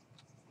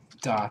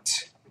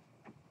dot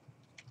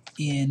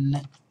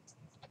in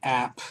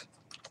app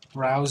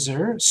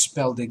browser,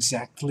 spelled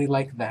exactly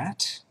like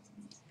that,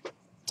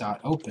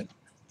 dot open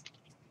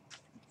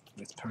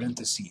with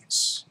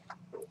parentheses.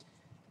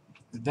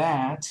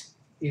 That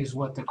is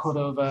what the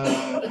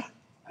Cordova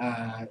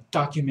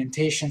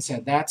documentation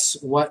said.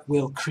 That's what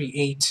will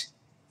create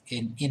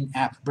an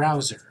in-app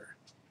browser.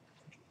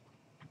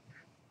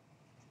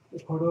 The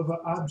Cordova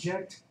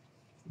object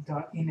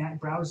dot in-app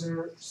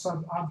browser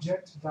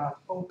subobject dot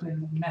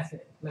open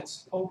method.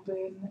 Let's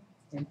open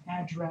an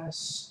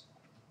address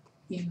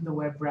in the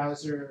web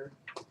browser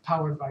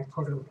powered by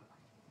Cordova.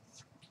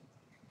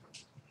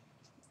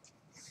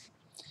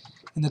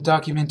 And the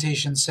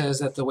documentation says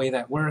that the way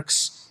that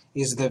works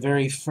is the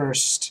very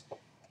first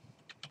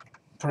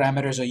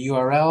parameter is a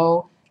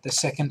URL, the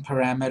second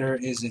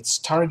parameter is its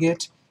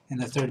target,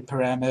 and the third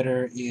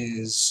parameter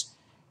is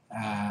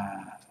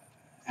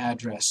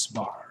address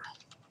bar.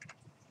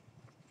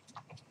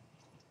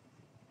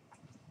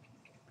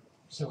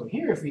 So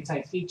here if we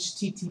type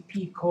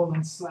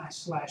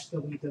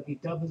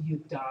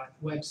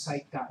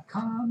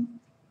http://www.website.com,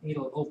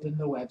 it'll open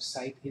the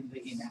website in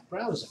the in-app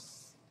browser,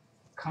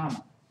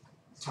 comma,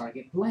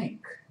 target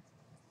blank,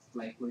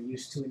 like we're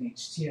used to in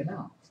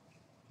HTML.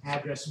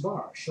 Address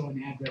bar, show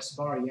an address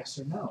bar, yes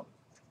or no,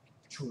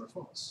 true or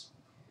false.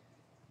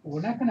 But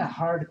we're not going to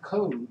hard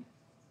code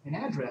an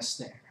address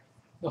there.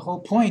 The whole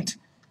point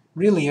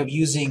really of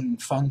using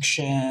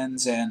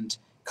functions and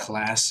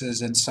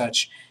classes and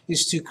such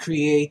is to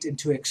create and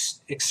to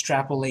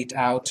extrapolate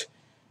out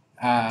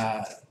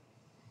a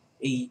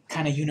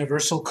kind of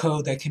universal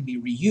code that can be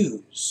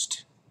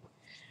reused.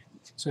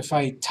 So if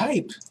I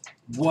type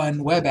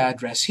one web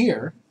address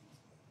here,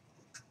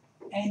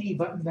 any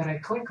button that I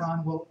click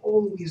on will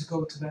always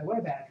go to that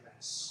web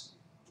address.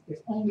 If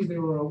only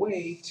there were a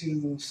way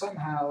to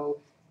somehow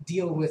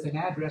deal with an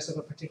address of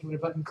a particular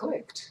button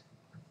clicked.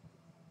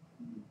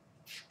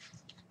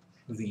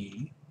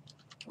 the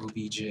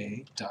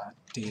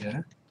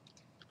obj.data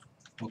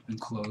open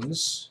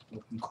close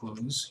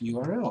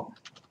URL.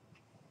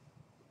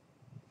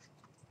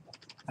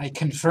 I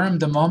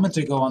confirmed a moment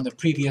ago on the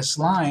previous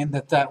line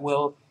that that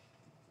will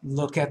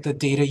look at the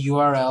data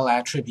URL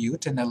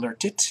attribute and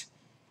alert it.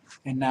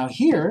 And now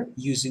here,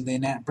 using the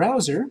NAT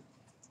browser,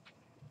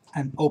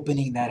 I'm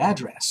opening that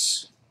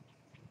address,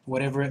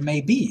 whatever it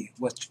may be,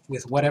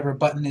 with whatever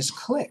button is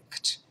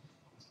clicked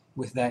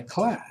with that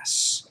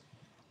class.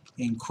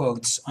 In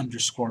quotes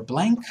underscore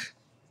blank.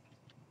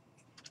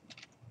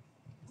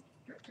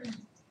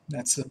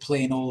 That's the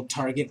plain old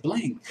target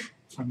blank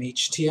from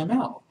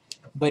HTML,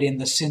 but in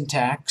the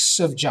syntax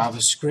of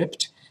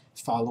JavaScript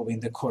following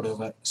the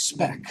Cordova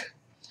spec.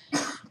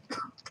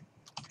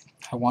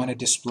 I want to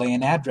display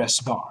an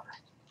address bar.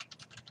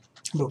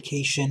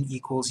 Location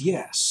equals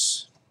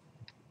yes.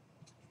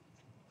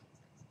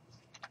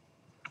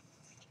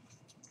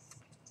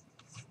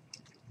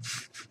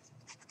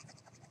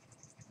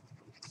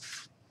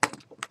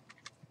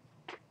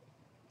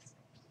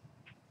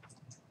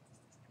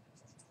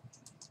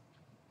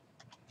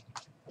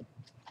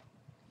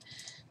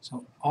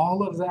 So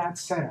all of that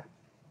setup,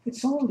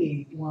 it's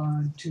only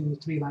 1, 2,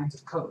 3 lines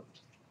of code.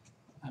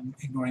 I'm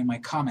ignoring my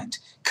comment.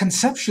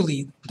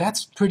 Conceptually,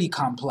 that's pretty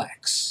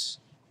complex.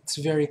 It's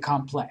very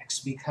complex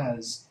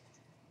because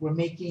we're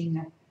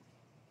making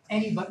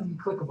any button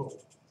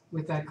clickable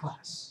with that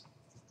class.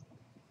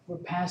 We're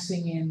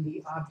passing in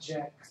the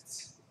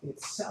object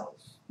itself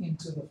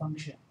into the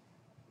function.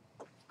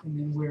 And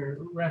then we're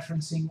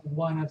referencing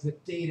one of the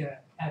data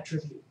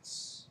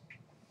attributes.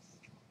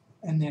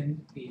 And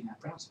then the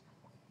in-app browser.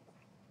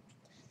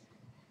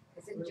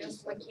 Is it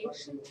just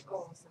location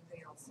or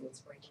something else it's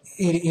bringing?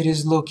 It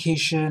is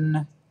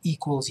location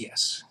equals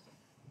yes.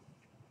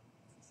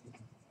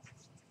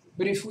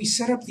 But if we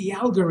set up the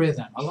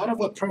algorithm, a lot of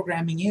what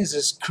programming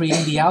is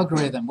creating the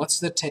algorithm. What's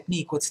the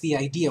technique? What's the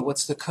idea?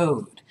 What's the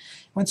code?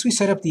 Once we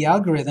set up the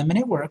algorithm and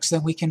it works,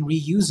 then we can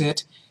reuse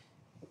it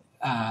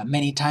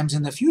many times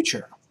in the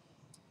future.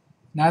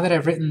 Now that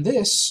I've written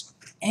this,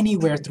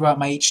 anywhere throughout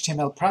my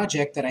HTML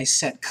project that I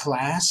set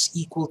class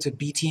equal to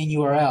btn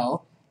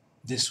URL,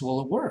 this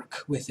will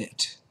work with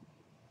it.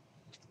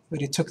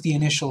 But it took the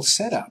initial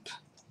setup.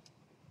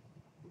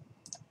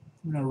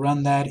 I'm going to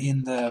run that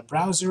in the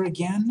browser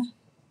again.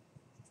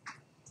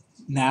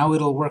 Now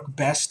it'll work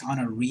best on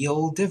a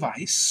real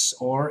device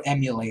or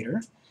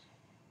emulator.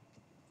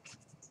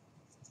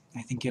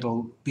 I think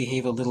it'll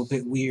behave a little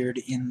bit weird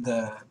in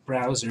the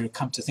browser,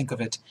 come to think of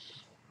it.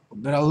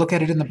 But I'll look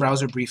at it in the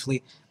browser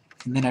briefly,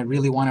 and then I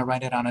really want to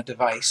run it on a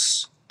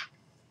device.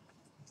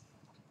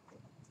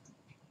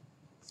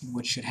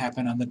 What should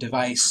happen on the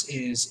device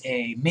is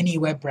a mini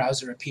web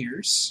browser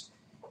appears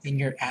in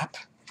your app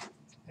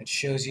that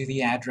shows you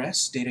the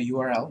address, data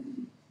URL,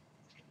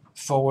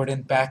 forward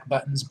and back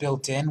buttons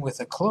built in with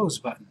a close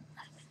button.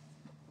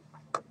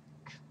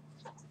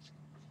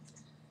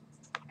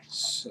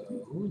 So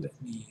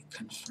let me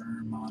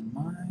confirm on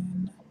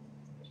mine.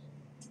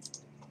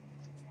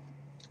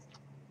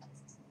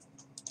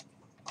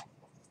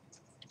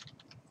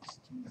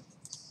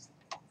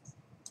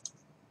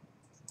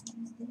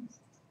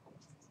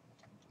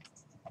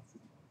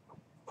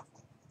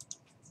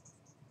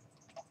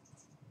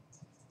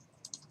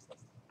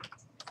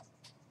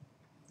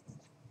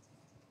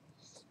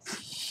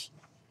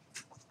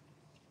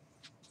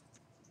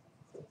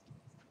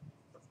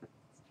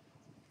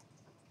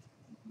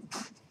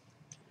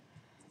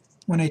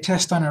 When I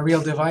test on a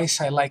real device,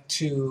 I like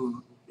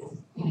to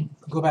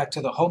go back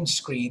to the home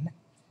screen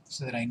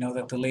so that I know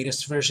that the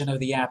latest version of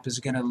the app is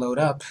going to load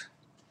up.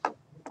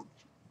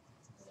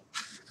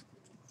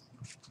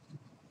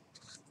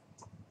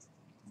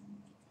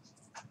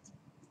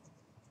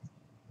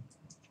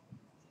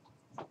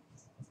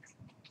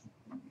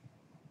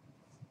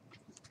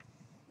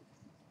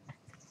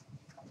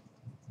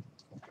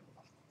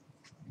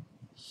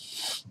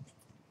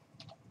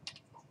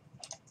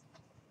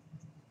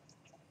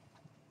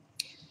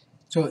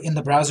 So in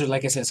the browser,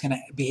 like I said, it's going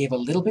to behave a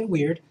little bit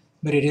weird,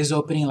 but it is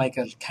opening like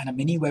a kind of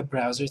mini web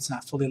browser. It's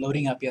not fully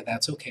loading up yet.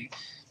 That's okay.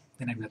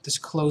 Then I've got this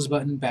close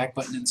button, back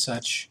button, and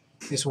such.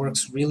 This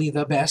works really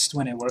the best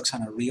when it works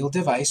on a real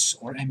device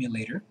or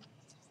emulator.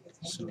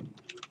 So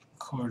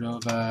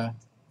Cordova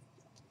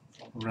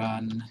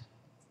run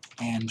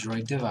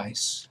Android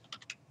device.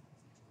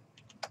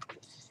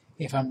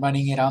 If I'm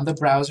running it on the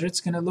browser,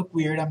 it's going to look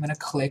weird. I'm going to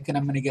click and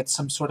I'm going to get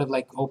some sort of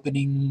like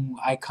opening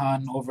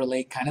icon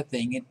overlay kind of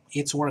thing.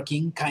 It's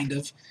working, kind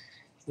of,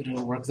 but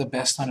it'll work the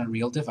best on a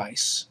real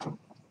device.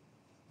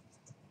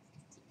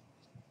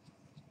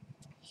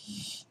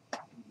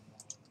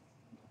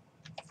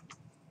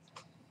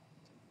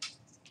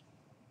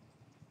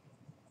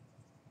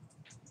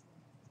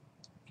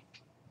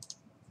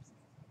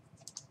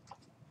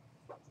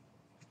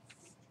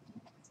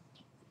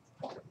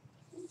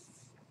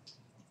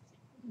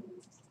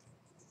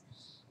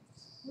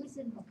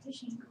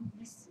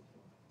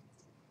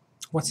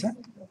 What's that?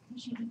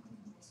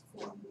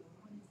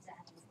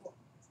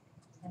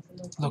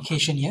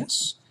 Location,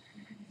 yes.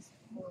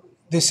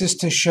 This is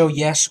to show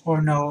yes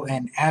or no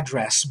an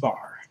address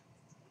bar.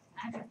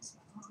 Address.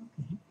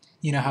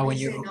 You know how when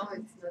Say you... no,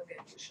 it's not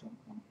going to show.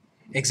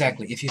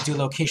 Exactly. If you do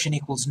location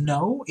equals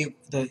no,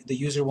 the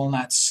user will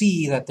not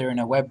see that they're in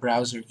a web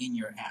browser in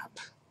your app.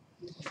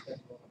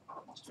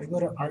 If I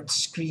go to Art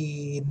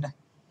Screen,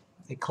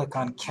 I click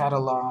on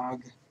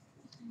Catalog,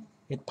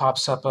 it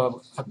pops up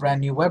a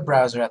brand new web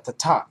browser at the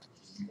top.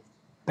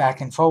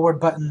 Back and forward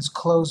buttons,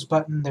 close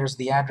button, there's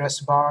the address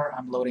bar.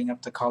 I'm loading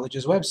up the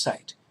college's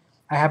website.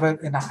 I have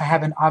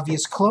an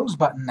obvious close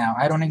button now.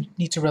 I don't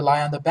need to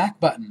rely on the back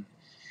button.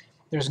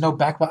 There's no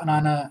back button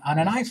on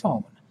an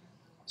iPhone.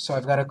 So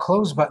I've got a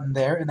close button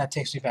there, and that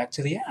takes me back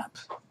to the app.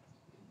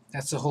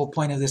 That's the whole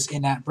point of this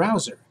in-app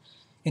browser.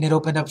 And it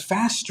opened up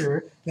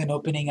faster than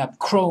opening up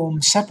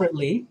Chrome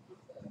separately.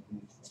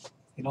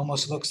 It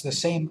almost looks the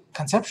same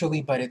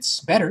conceptually, but it's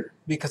better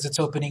because it's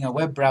opening a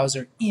web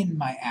browser in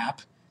my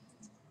app,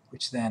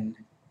 which then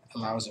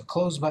allows a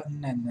close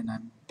button, and then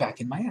I'm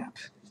back in my app.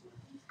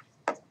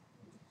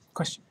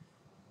 Question?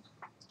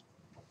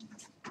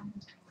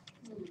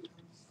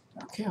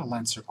 Okay, I'll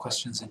answer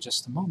questions in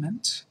just a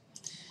moment.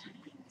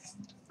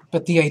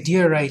 But the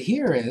idea right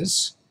here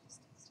is,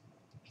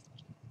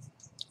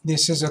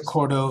 this is a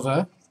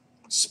Cordova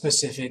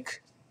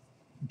specific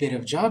bit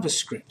of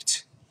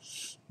JavaScript.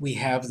 We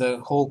have the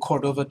whole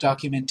Cordova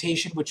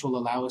documentation, which will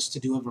allow us to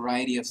do a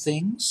variety of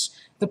things.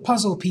 The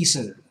puzzle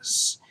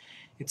pieces.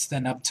 It's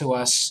then up to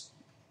us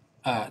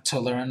to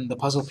learn the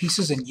puzzle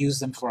pieces and use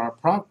them for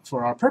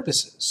our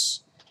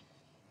purposes.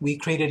 We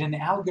created an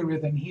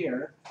algorithm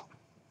here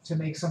to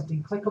make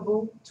something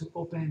clickable to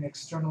open an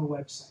external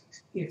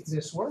website. If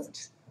this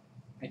worked,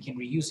 I can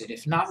reuse it.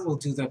 If not, we'll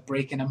do the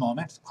break in a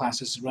moment.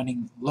 Class is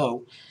running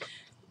low.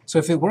 So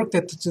if it worked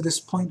to this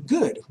point,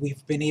 good.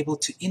 We've been able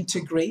to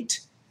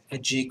integrate a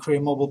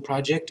jQuery mobile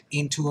project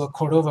into a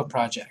Cordova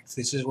project.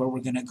 This is where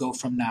we're going to go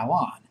from now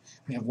on.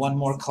 We have one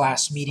more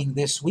class meeting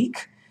this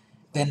week,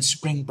 then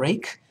spring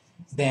break,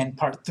 then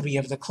part 3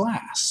 of the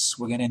class.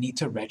 We're going to need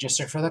to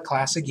register for the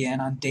class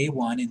again on day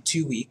 1 in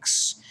 2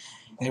 weeks.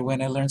 And we're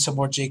going to learn some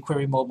more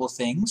jQuery mobile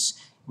things.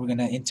 We're going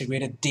to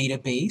integrate a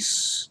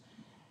database,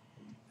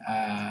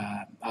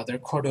 other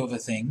Cordova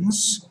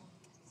things,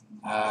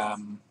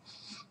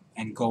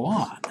 and go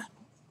on.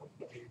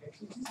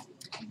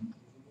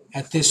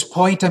 At this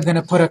point, I'm going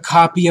to put a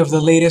copy of the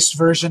latest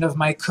version of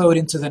my code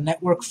into the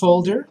network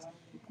folder,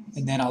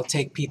 and then I'll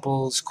take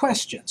people's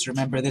questions.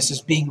 Remember, this is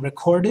being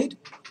recorded.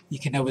 You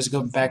can always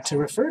go back to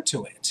refer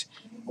to it,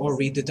 or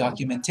read the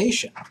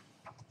documentation.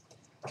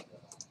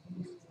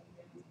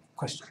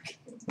 Question?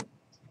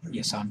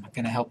 Yes, I'm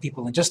going to help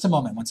people in just a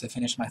moment once I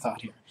finish my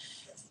thought here.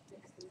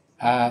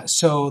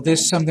 So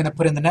this I'm going to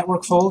put in the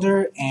network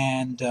folder,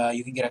 and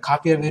you can get a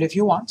copy of it if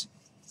you want.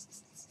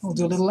 We'll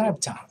do a little lab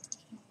time.